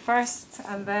maybe first,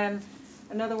 and then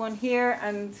another one here,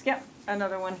 and yeah,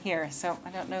 another one here. So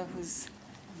I don't know who's...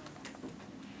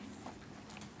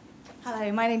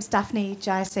 Hello, my name's Daphne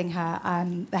Jayasinghe.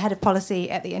 I'm the head of policy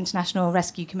at the International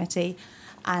Rescue Committee,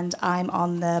 and I'm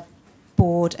on the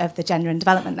board of the Gender and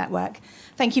Development Network.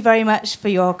 Thank you very much for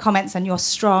your comments and your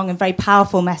strong and very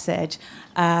powerful message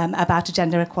about a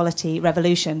gender equality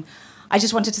revolution. I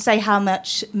just wanted to say how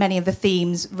much many of the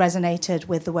themes resonated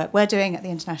with the work we're doing at the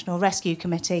International Rescue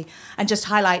Committee, and just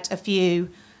highlight a few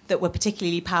that were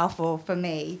particularly powerful for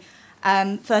me.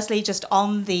 Firstly, just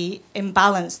on the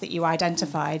imbalance that you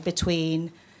identified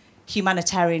between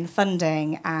humanitarian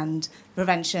funding and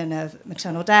prevention of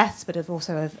maternal deaths, but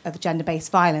also of gender-based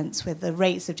violence, with the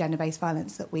rates of gender-based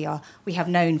violence that we have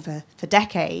known for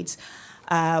decades.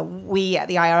 We at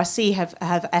the IRC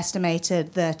have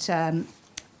estimated that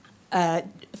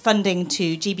funding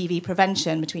to GBV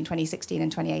prevention between 2016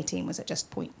 and 2018 was at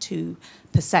just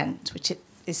 0.2%, which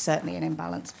is certainly an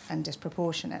imbalance and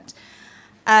disproportionate.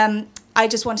 I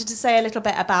just wanted to say a little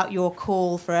bit about your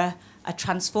call for a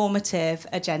transformative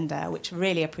agenda, which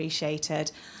really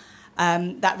appreciated.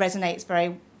 That resonates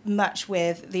very much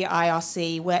with the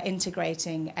IRC. We're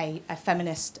integrating a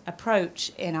feminist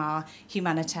approach in our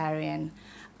humanitarian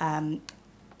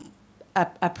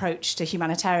approach to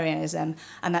humanitarianism,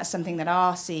 and that's something that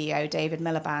our CEO, David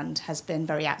Miliband, has been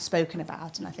very outspoken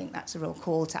about, and I think that's a real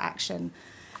call to action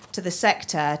to the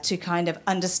sector to kind of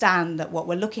understand that what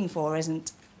we're looking for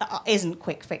isn't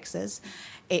quick fixes.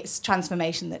 It's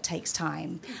transformation that takes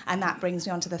time. And that brings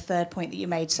me on to the third point that you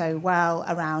made so well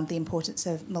around the importance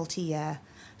of multi-year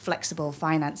flexible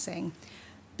financing.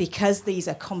 Because these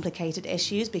are complicated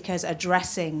issues, because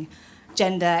addressing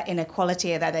gender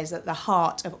inequality that is at the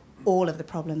heart of all of the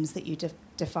problems that you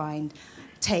defined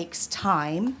takes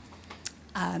time,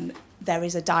 there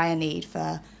is a dire need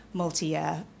for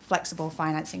multi-year flexible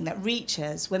financing that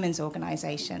reaches women's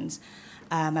organisations,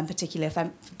 and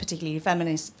particularly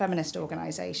feminist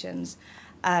organisations.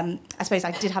 I suppose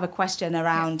I did have a question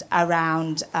around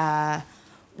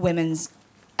women's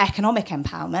economic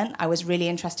empowerment. I was really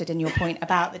interested in your point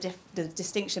about the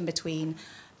distinction between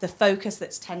the focus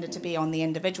that's tended to be on the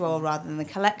individual rather than the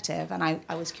collective, and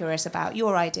I was curious about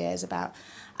your ideas about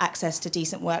access to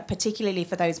decent work, particularly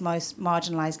for those most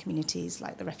marginalised communities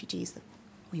like the refugees that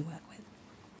we work with.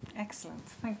 Excellent,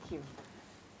 thank you.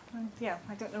 And yeah,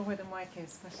 I don't know where the mic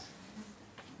is, but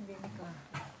maybe Nicola.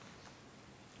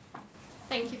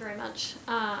 Thank you very much.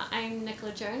 I'm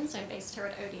Nicola Jones. I'm based here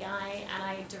at ODI, and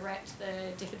I direct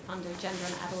the DFID-funded Gender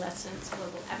and Adolescence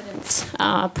Global Evidence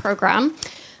Programme.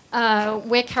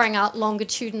 We're carrying out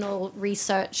longitudinal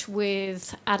research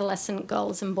with adolescent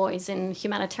girls and boys in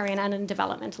humanitarian and in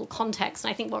developmental contexts.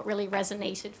 And I think what really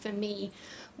resonated for me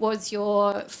was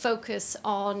your focus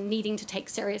on needing to take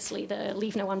seriously the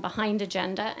Leave No One Behind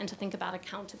agenda and to think about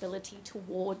accountability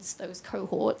towards those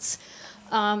cohorts.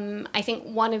 I think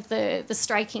one of the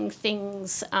striking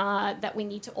things that we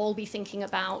need to all be thinking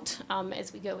about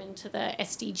as we go into the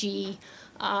SDG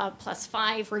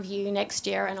 +5 review next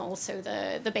year, and also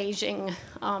the Beijing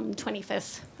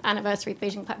 25th anniversary of the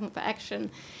Beijing Platform for Action,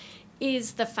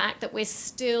 is the fact that we're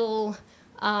still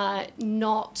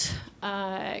not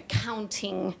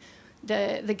counting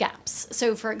the gaps.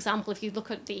 So, for example, if you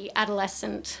look at the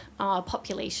adolescent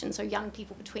population, so young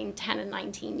people between 10 and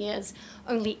 19 years,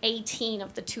 only 18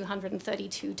 of the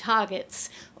 232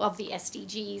 targets of the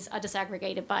SDGs are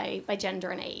disaggregated by gender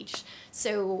and age.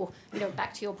 So,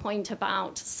 back to your point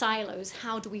about silos,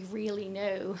 how do we really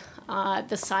know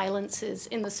the silences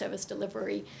in the service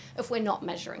delivery if we're not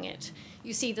measuring it?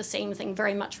 You see the same thing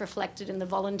very much reflected in the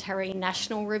voluntary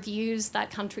national reviews that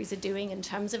countries are doing in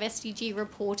terms of SDG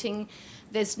reporting.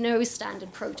 There's no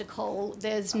standard protocol.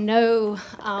 There's no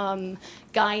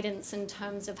guidance in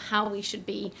terms of how we should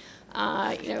be,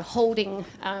 holding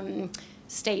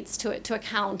states to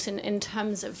account in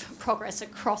terms of progress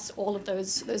across all of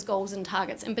those goals and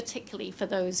targets, and particularly for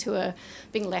those who are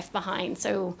being left behind.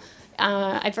 So,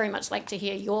 I'd very much like to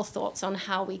hear your thoughts on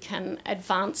how we can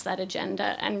advance that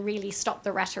agenda and really stop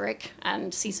the rhetoric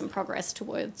and see some progress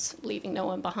towards leaving no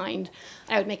one behind.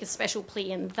 I would make a special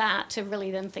plea in that to really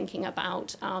then thinking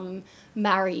about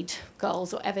married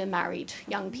girls or ever married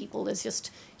young people. There's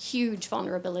just huge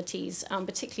vulnerabilities,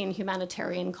 particularly in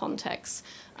humanitarian contexts,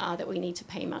 that we need to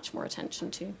pay much more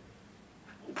attention to.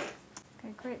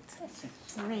 Okay, great.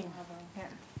 Maureen, yeah.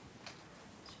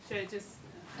 Should I just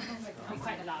be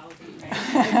quite loud?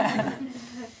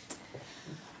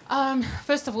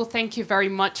 First of all, thank you very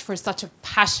much for such a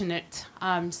passionate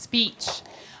speech.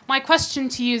 My question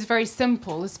to you is very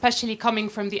simple, especially coming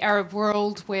from the Arab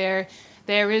world where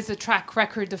there is a track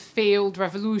record of failed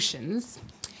revolutions,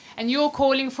 and you're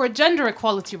calling for a gender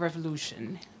equality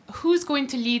revolution. Who's going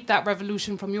to lead that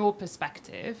revolution from your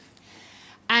perspective?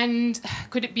 And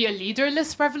could it be a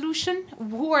leaderless revolution?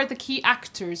 Who are the key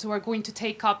actors who are going to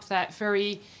take up that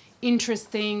very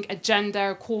interesting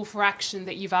agenda, call for action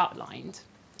that you've outlined?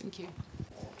 Thank you.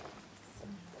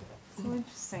 So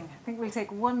interesting. I think we'll take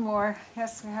one more.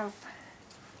 Yes, we have.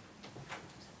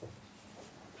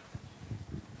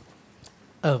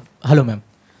 Hello, ma'am.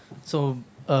 So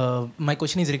my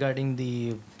question is regarding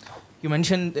the, you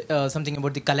mentioned something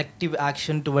about the collective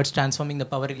action towards transforming the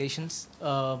power relations.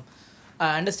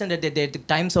 I understand that at the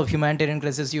times of humanitarian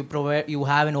crisis, you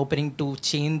have an opening to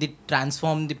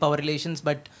transform the power relations.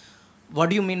 But what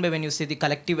do you mean by when you say the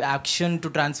collective action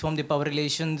to transform the power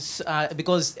relations?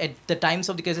 Because at the times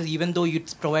of the crisis, even though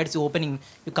it provides the opening,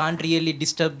 you can't really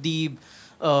disturb the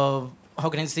how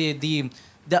can I say the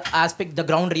aspect, the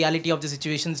ground reality of the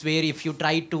situations where if you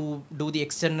try to do the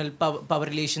external power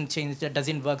relation change, that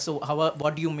doesn't work. So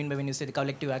what do you mean by when you say the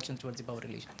collective action towards the power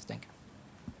relations? Thank you.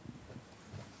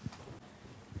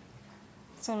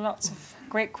 So lots of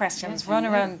great questions. Run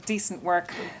around decent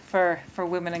work for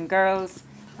women and girls.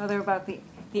 Other about the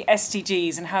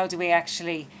SDGs and how do we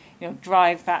actually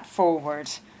drive that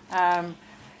forward.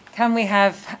 Can we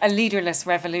have a leaderless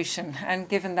revolution? And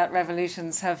given that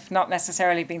revolutions have not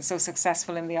necessarily been so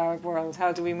successful in the Arab world,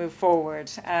 how do we move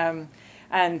forward?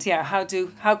 And yeah,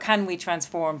 how can we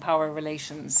transform power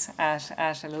relations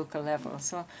at a local level?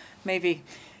 So maybe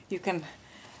you can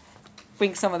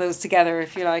bring some of those together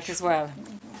if you like as well.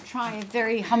 Try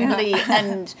very humbly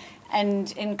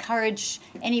and encourage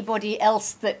anybody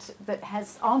else that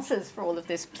has answers for all of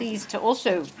this, please, to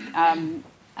also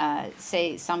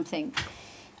say something.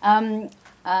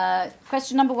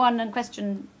 Question number 1 and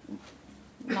question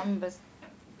number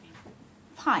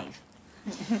 5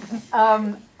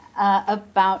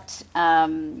 about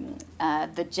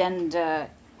the gender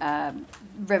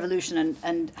revolution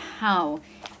and how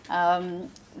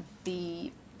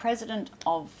the president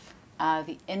of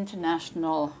the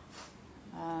International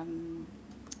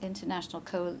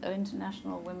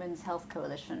Women's Health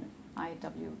Coalition,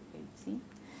 IWHC,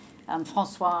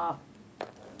 François,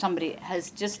 somebody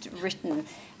has just written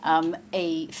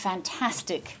a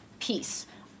fantastic piece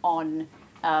on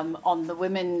the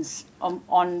women's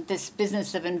on this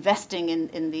business of investing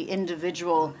in the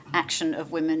individual action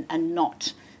of women and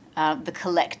not the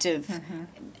collective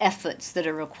efforts that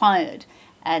are required,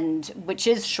 and which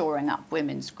is shoring up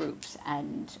women's groups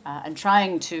and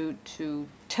trying to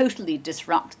totally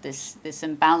disrupt this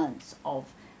imbalance of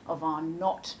our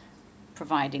not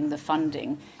providing the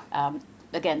funding.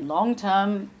 Again,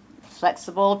 long-term,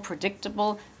 flexible,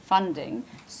 predictable funding,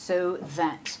 so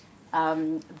that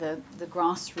the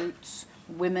grassroots,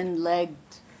 women-led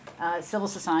civil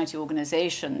society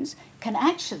organizations can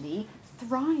actually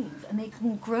thrive and they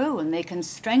can grow and they can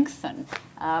strengthen,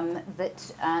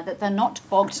 that they're not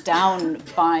bogged down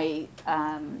by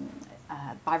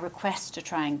requests to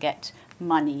try and get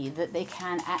money, that they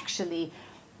can actually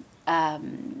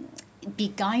be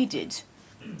guided,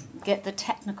 get the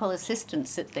technical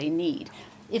assistance that they need.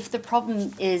 If the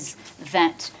problem is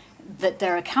that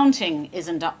their accounting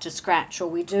isn't up to scratch, or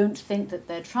we don't think that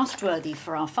they're trustworthy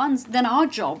for our funds, then our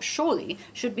job surely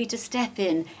should be to step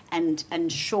in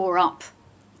and shore up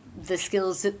the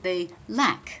skills that they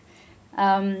lack.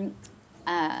 But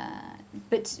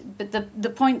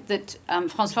the point that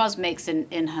Françoise makes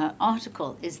in her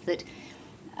article is that,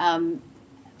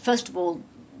 first of all,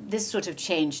 this sort of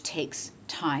change takes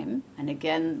time, and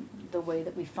again, the way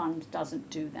that we fund doesn't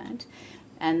do that,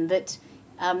 and that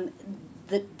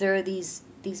there are these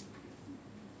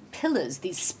pillars,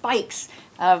 these spikes.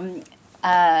 You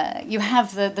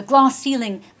have the glass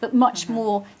ceiling, but much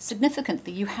more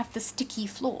significantly, you have the sticky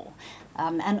floor,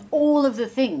 and all of the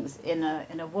things in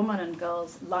a woman and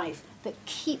girl's life that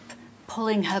keep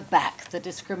pulling her back, the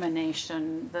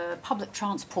discrimination, the public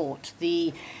transport,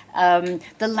 the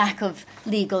lack of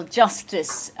legal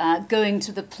justice, going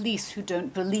to the police who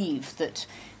don't believe that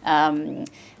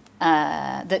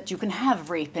that you can have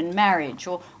rape in marriage,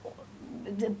 or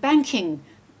the banking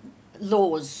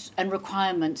laws and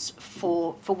requirements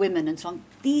for women and so on.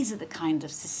 These are the kind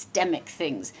of systemic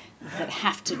things that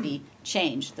have to be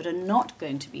changed, that are not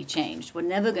going to be changed. We're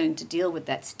never going to deal with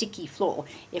that sticky floor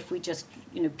if we just,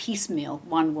 piecemeal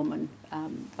one woman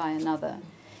by another.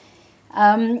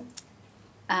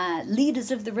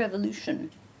 Leaders of the revolution.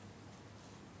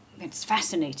 It's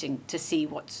fascinating to see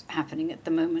what's happening at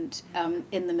the moment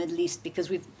in the Middle East, because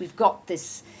we've got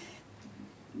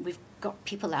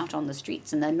people out on the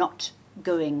streets and they're not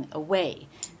going away,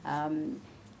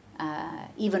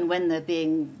 even when they're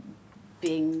being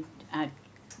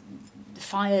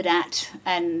fired at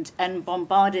and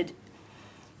bombarded.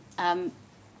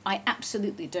 I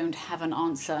absolutely don't have an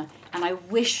answer, and I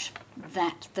wish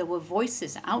that there were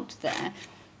voices out there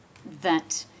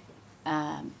that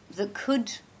that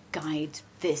could guide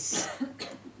this,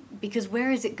 because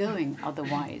where is it going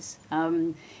otherwise?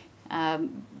 A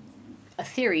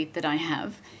theory that I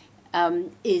have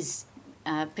is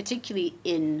particularly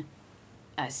in,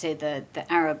 say, the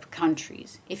Arab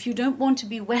countries. If you don't want to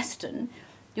be Western,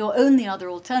 your only other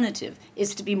alternative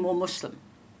is to be more Muslim,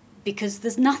 because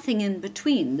there's nothing in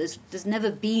between. There's never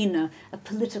been a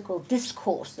political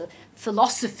discourse, a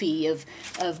philosophy of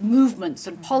movements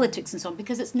and politics and so on,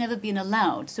 because it's never been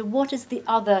allowed. So what is the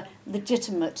other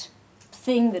legitimate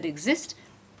thing that exists?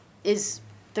 Is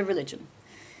the religion,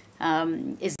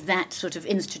 is that sort of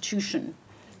institution.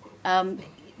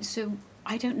 So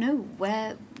I don't know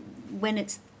when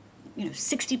it's,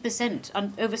 60%,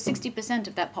 over 60%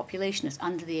 of that population is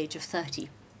under the age of 30.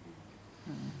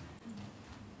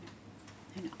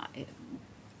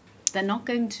 They're not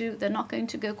going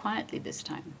to go quietly this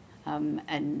time,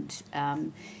 and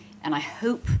I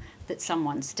hope that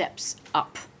someone steps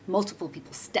up, multiple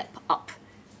people step up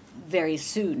very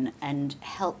soon and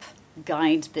help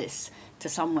guide this to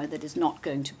somewhere that is not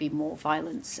going to be more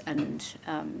violence and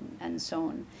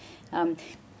so on.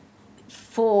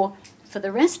 For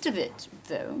the rest of it,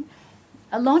 though,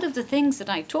 a lot of the things that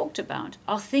I talked about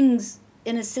are things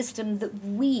in a system that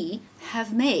we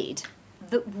have made,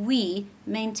 that we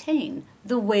maintain,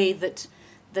 the way that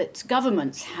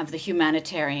governments have the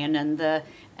humanitarian and the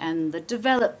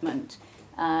development,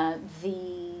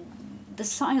 the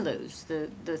silos,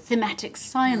 the thematic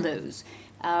silos,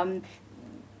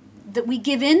 that we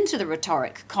give in to the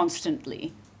rhetoric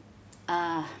constantly,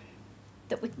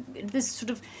 this sort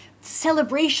of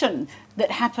celebration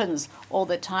that happens all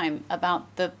the time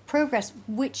about the progress,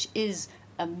 which is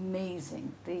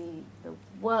amazing. The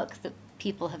work that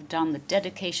people have done, the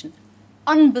dedication,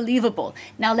 unbelievable.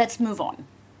 Now let's move on,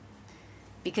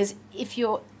 because if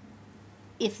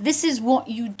this is what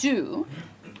you do,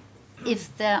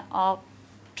 if there are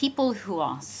people who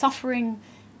are suffering,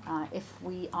 if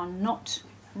we are not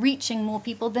reaching more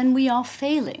people, then we are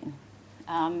failing.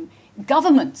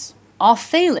 Governments are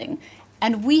failing,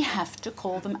 and we have to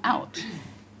call them out.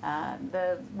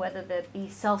 Whether there be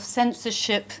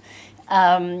self-censorship,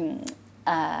 the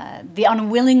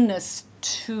unwillingness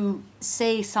to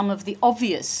say some of the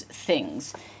obvious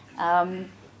things.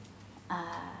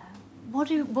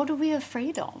 What are we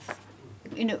afraid of?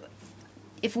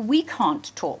 If we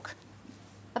can't talk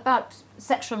about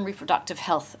sexual and reproductive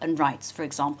health and rights, for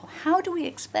example, how do we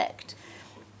expect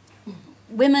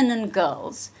women and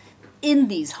girls in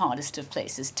these hardest of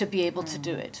places to be able to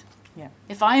do it? Yeah.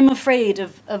 If I'm afraid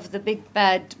of the big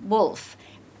bad wolf,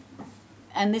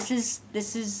 and this is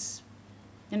that's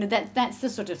the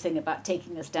sort of thing about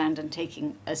taking a stand and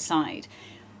taking a side.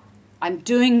 I'm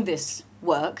doing this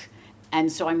work,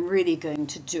 and so I'm really going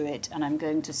to do it, and I'm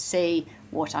going to say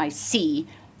what I see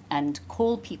and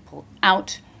call people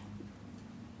out,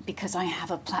 because I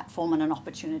have a platform and an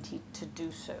opportunity to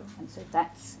do so. And so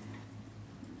that's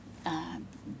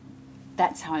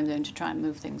how I'm going to try and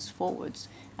move things forwards.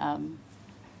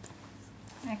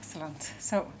 Excellent.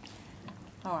 So,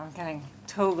 I'm getting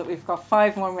told that we've got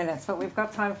 5 more minutes, but we've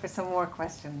got time for some more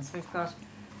questions. We've got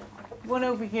one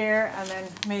over here, and then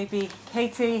maybe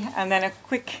Katie, and then a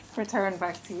quick return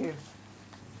back to you.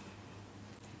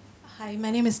 Hi,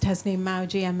 my name is Tasneem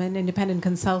Mauji. I'm an independent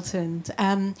consultant.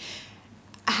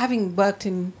 Having worked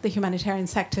in the humanitarian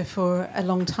sector for a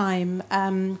long time,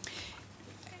 I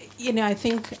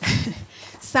think,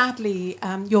 sadly,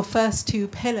 your first 2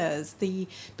 pillars, the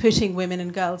putting women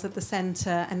and girls at the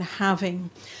centre and having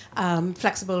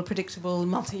flexible, predictable,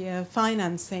 multi-year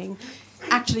financing,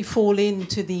 actually fall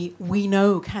into the we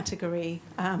know category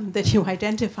that you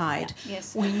identified. Yeah,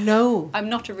 yes. We know. I'm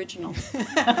not original.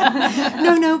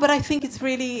 No, but I think it's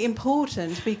really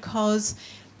important because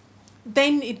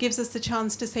then it gives us the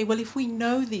chance to say, well, if we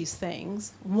know these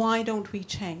things, why don't we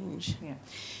change? Yeah.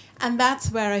 And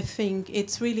that's where I think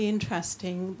it's really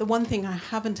interesting. The one thing I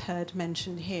haven't heard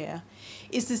mentioned here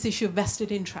is this issue of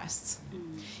vested interests.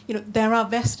 You know, there are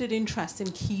vested interests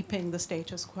in keeping the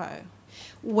status quo.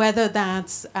 Whether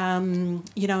that's,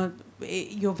 you know,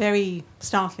 your very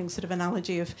startling sort of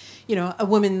analogy of, you know, a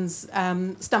woman's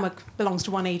stomach belongs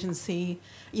to one agency,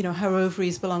 you know, her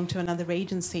ovaries belong to another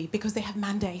agency because they have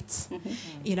mandates,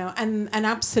 you know, and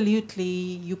absolutely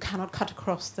you cannot cut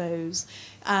across those.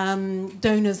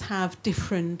 Donors have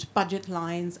different budget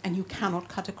lines and you cannot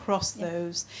cut across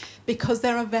those because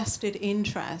there are vested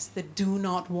interests that do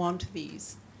not want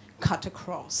these cut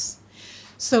across.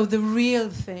 So the real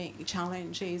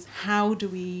challenge is how do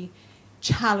we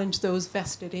challenge those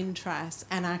vested interests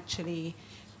and actually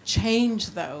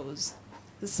change those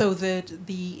so that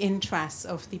the interests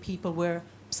of the people we're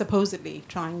supposedly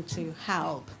trying to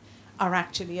help are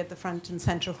actually at the front and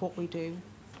centre of what we do.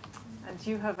 And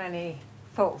do you have any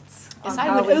thoughts? Yes, on I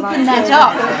how would we open might that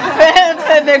up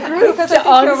for the group because to I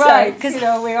think you're right. answer. You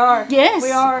know, we are.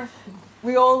 Yes.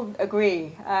 We all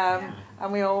agree,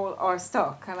 and we all are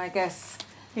stuck. And I guess,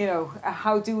 you know,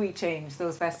 how do we change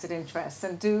those vested interests?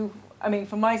 And I mean,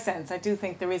 from my sense, I do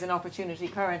think there is an opportunity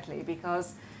currently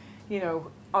because, you know,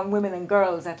 on women and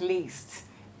girls at least,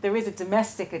 there is a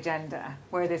domestic agenda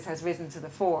where this has risen to the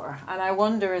fore. And I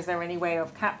wonder, is there any way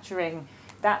of capturing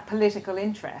that political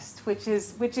interest, which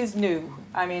is new?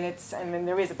 I mean,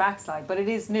 there is a backslide, but it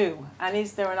is new. And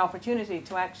is there an opportunity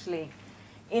to actually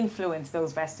influence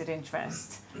those vested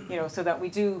interests, you know, so that we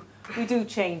do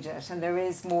change it and there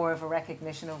is more of a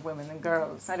recognition of women and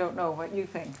girls? I don't know what you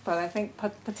think, but I think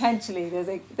potentially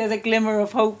there's a glimmer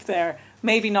of hope there.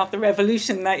 Maybe not the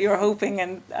revolution that you're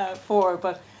hoping for,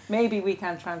 but maybe we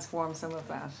can transform some of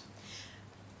that.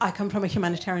 I come from a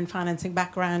humanitarian financing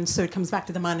background, so it comes back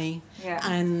to the money. Yeah.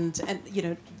 And you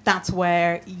know, that's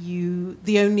where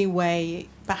the only way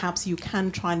perhaps you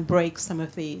can try and break some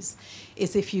of these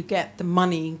is if you get the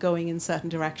money going in certain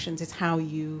directions. It's how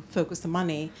you focus the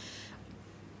money.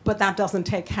 But that doesn't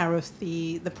take care of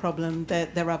the problem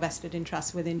that there are vested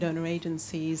interests within donor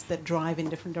agencies that drive in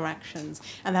different directions.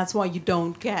 And that's why you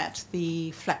don't get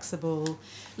the flexible,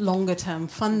 longer-term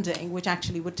funding, which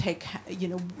actually would take, you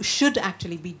know, should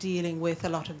actually be dealing with a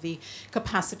lot of the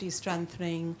capacity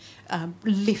strengthening,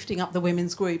 lifting up the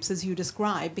women's groups, as you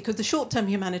described, because the short-term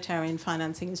humanitarian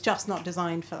financing is just not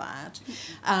designed for that.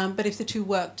 But if the two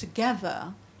work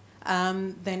together,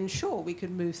 then sure, we could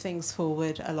move things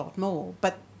forward a lot more.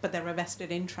 But there are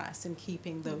vested interests in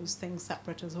keeping those things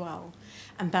separate as well.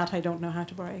 And that I don't know how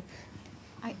to break.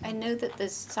 I know that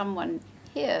there's someone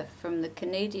here from the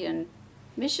Canadian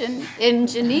mission in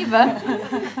Geneva.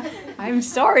 I'm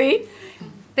sorry.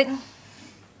 But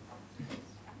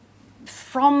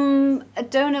from a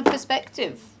donor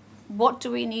perspective, what do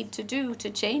we need to do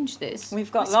to change this?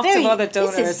 We've got lots of other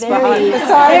donors this is behind.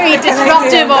 very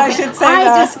disruptive. I should say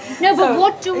that. But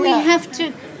what do we have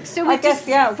to... So I guess,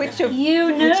 which of you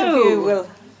will...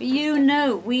 You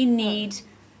know, we need...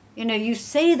 You know, you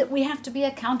say that we have to be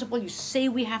accountable, you say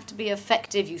we have to be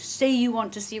effective, you say you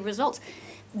want to see results,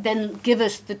 then give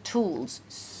us the tools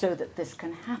so that this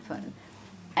can happen.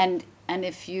 And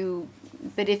if you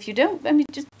don't, I mean,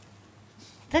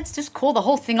 let's just call the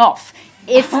whole thing off.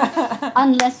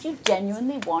 Unless you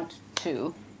genuinely want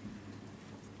to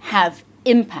have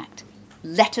impact,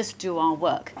 let us do our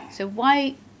work. So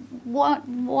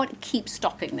what keeps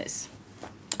stopping this?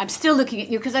 I'm still looking at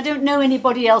you because I don't know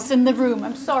anybody else in the room.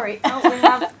 I'm sorry. No, we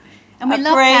have and we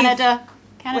love Canada.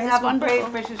 Canada's we have wonderful. a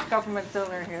brave British government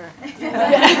donor here.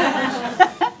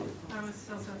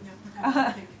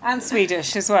 And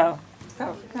Swedish as well.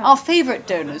 So, Our favourite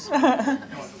donors. Oh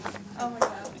my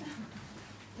God.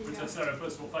 Princess Sarah,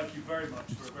 first of all, thank you very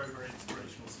much for a very, very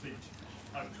inspirational speech.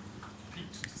 I'm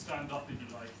peaked to stand up if you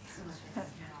like.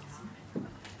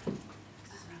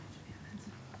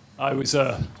 I was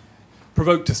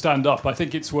provoked to stand up. I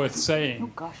think it's worth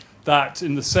saying that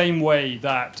in the same way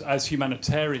that as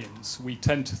humanitarians we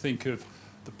tend to think of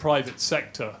the private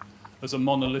sector as a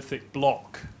monolithic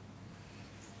block,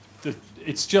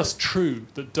 it's just true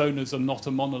that donors are not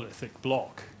a monolithic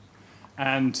block.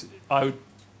 And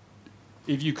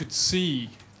if you could see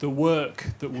the work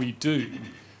that we do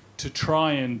to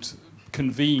try and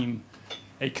convene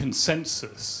a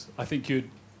consensus, I think you'd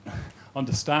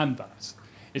understand that.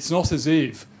 It's not as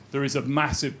if there is a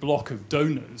massive block of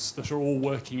donors that are all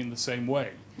working in the same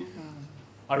way.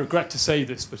 I regret to say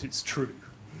this, but it's true.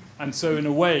 And so in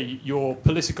a way, your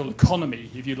political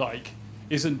economy, if you like,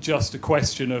 isn't just a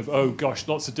question of, oh gosh,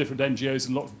 lots of different NGOs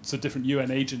and lots of different UN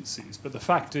agencies. But the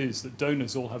fact is that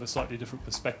donors all have a slightly different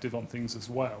perspective on things as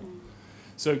well.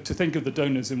 So to think of the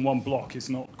donors in one block is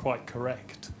not quite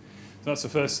correct. So that's the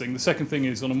first thing. The second thing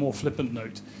is, on a more flippant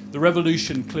note, the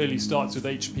revolution clearly starts with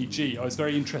HPG. I was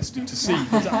very interested to see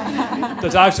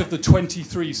that out of the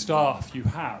 23 staff you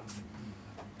have,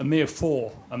 a mere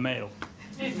 4 are male.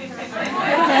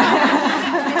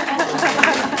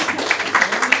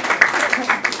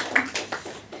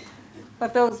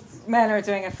 But those men are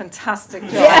doing a fantastic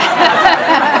job.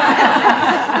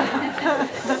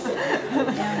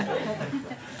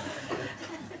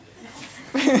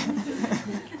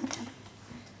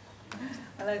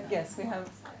 Yes, we have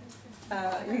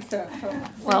Lisa from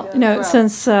Well, SIDA you know, as well.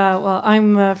 since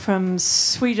I'm from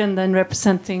Sweden, then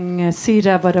representing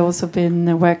SIDA, but I've also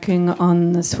been working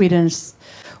on Sweden's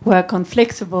work on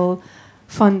flexible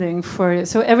funding for.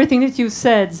 So everything that you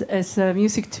said is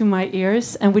music to my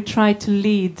ears, and we try to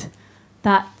lead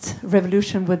that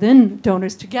revolution within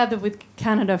donors together with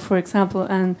Canada, for example,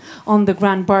 and on the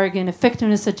Grand Bargain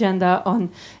effectiveness agenda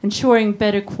on ensuring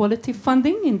better quality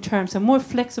funding in terms of more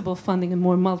flexible funding and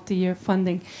more multi-year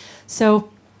funding.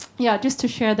 So yeah, just to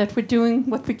share that we're doing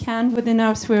what we can within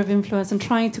our sphere of influence and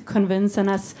trying to convince, and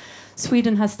as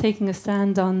Sweden has taken a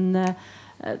stand on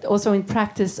also in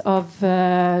practice of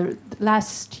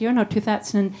last year, no,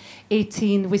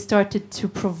 2018, we started to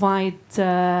provide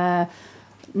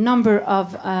number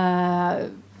of our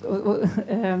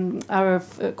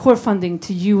core funding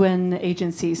to UN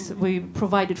agencies. We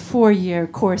provided 4-year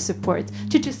core support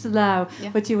to just allow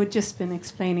what you had just been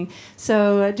explaining.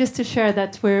 So just to share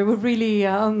that we're really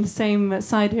on the same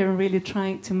side here and really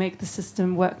trying to make the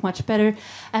system work much better.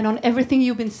 And on everything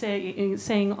you've been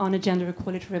saying on a gender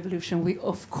equality revolution, we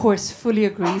of course fully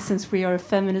agree, since we are a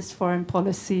feminist foreign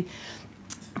policy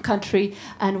country,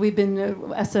 and we've been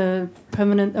as a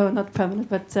permanent, not permanent,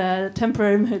 but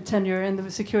temporary tenure in the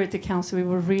Security Council, we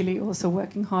were really also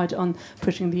working hard on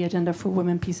pushing the agenda for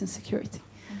women, peace and security.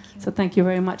 So thank you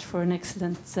very much for an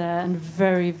excellent and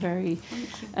very, very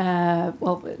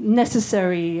well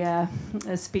necessary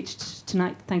speech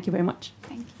tonight. Thank you very much.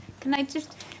 Thank you. Can I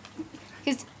just,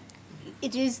 because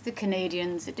it is the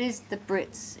Canadians, it is the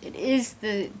Brits, it is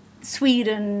the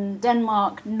Sweden,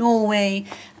 Denmark, Norway.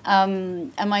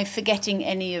 Am I forgetting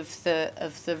any of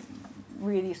the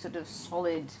really sort of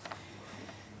solid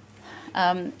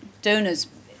donors?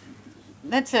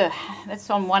 That's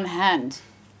on one hand.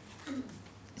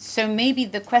 So maybe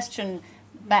the question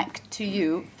back to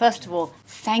you. First of all,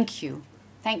 thank you.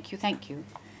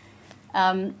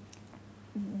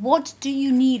 What do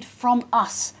you need from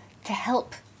us to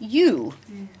help you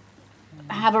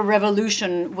have a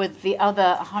revolution with the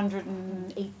other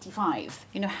 185?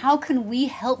 You know, how can we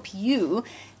help you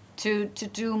to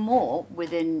do more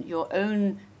within your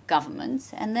own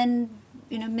governments, and then,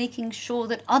 you know, making sure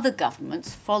that other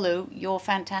governments follow your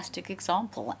fantastic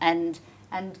example and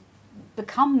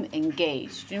become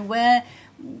engaged? You know,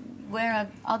 where are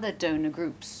other donor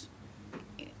groups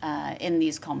in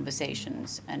these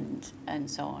conversations and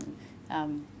so on?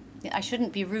 I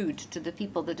shouldn't be rude to the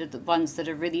people that are the ones that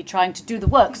are really trying to do the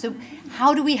work. So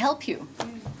how do we help you?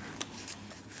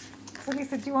 So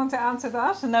Lisa, do you want to answer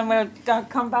that? And then we'll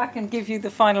come back and give you the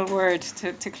final word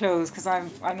to close, because I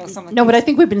know some of No, but I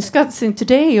think we've been discussing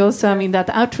today also, I mean,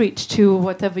 that outreach to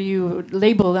whatever you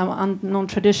label them,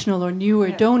 non-traditional or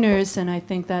newer donors, and I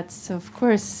think that's, of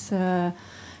course,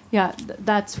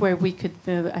 that's where we could,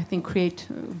 I think, create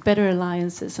better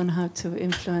alliances on how to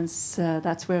influence.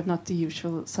 That's where not the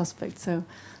usual suspects. So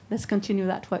let's continue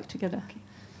that work together. Okay.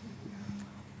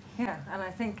 Yeah, and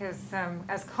I think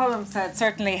as Colm said,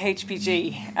 certainly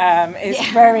HPG is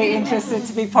very interested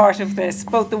to be part of this,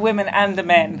 both the women and the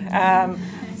men.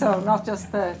 So not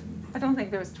just I don't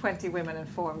think there was 20 women and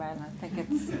 4 men. I think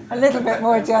it's a little bit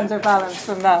more gender balanced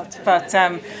than that. But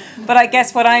I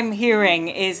guess what I'm hearing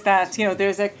is that, you know,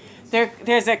 there's a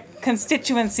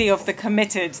constituency of the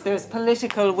committed, there's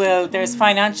political will, there's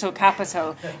financial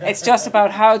capital. It's just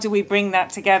about how do we bring that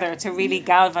together to really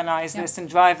galvanise this and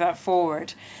drive that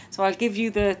forward. So I'll give you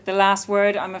the last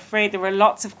word. I'm afraid there were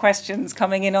lots of questions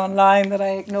coming in online that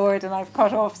I ignored, and I've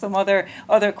cut off some other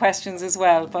questions as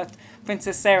well. But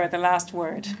Princess Sarah, the last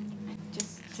word.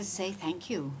 Just to say thank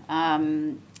you.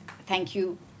 Thank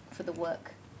you for the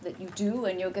work that you do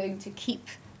and you're going to keep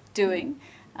doing.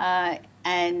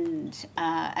 And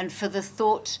for the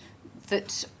thought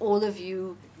that all of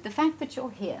you, the fact that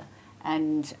you're here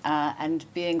and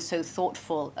being so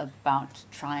thoughtful about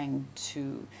trying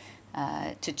to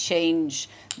to change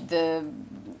the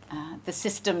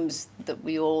systems that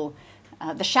we all,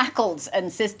 the shackles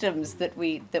and systems that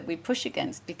we push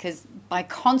against. Because by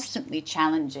constantly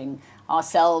challenging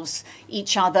ourselves,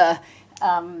 each other,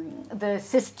 the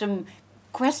system,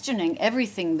 questioning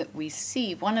everything that we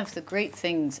see, one of the great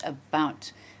things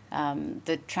about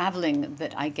the traveling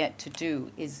that I get to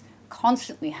do is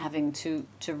constantly having to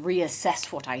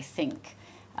reassess what I think,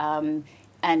 and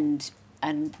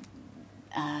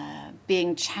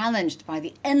being challenged by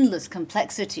the endless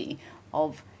complexity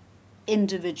of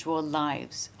individual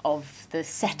lives, of the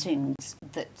settings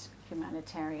that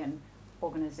humanitarian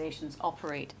organizations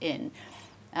operate in,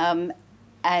 and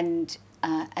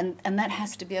that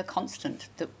has to be a constant,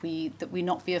 that we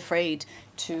not be afraid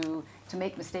to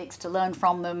make mistakes, to learn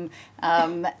from them,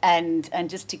 and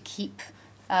just to keep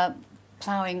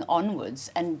plowing onwards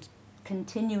and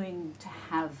continuing to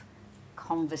have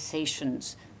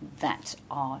conversations that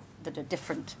are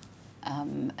different,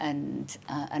 and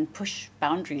push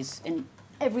boundaries in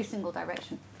every single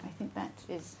direction. I think that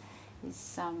is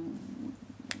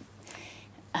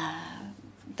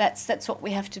that's what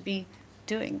we have to be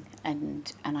doing,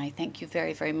 and I thank you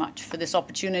very, very much for this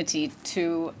opportunity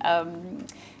to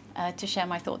share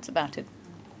my thoughts about it.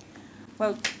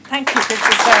 Well, thank you,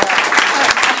 Princess Sarah.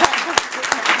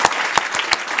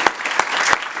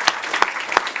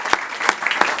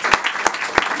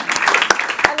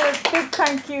 Big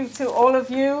thank you to all of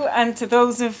you, and to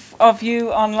those of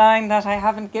you online that I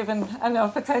haven't given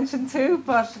enough attention to.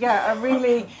 But yeah, a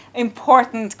really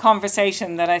important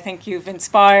conversation that I think you've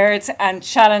inspired and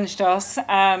challenged us,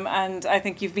 and I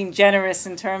think you've been generous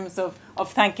in terms of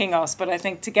thanking us. But I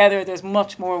think together there's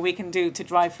much more we can do to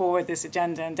drive forward this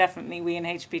agenda, and definitely we in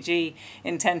HPG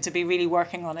intend to be really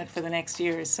working on it for the next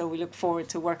years. So we look forward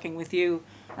to working with you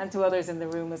and to others in the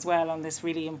room as well on this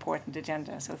really important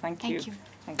agenda. So thank you.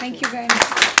 Thank you very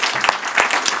much.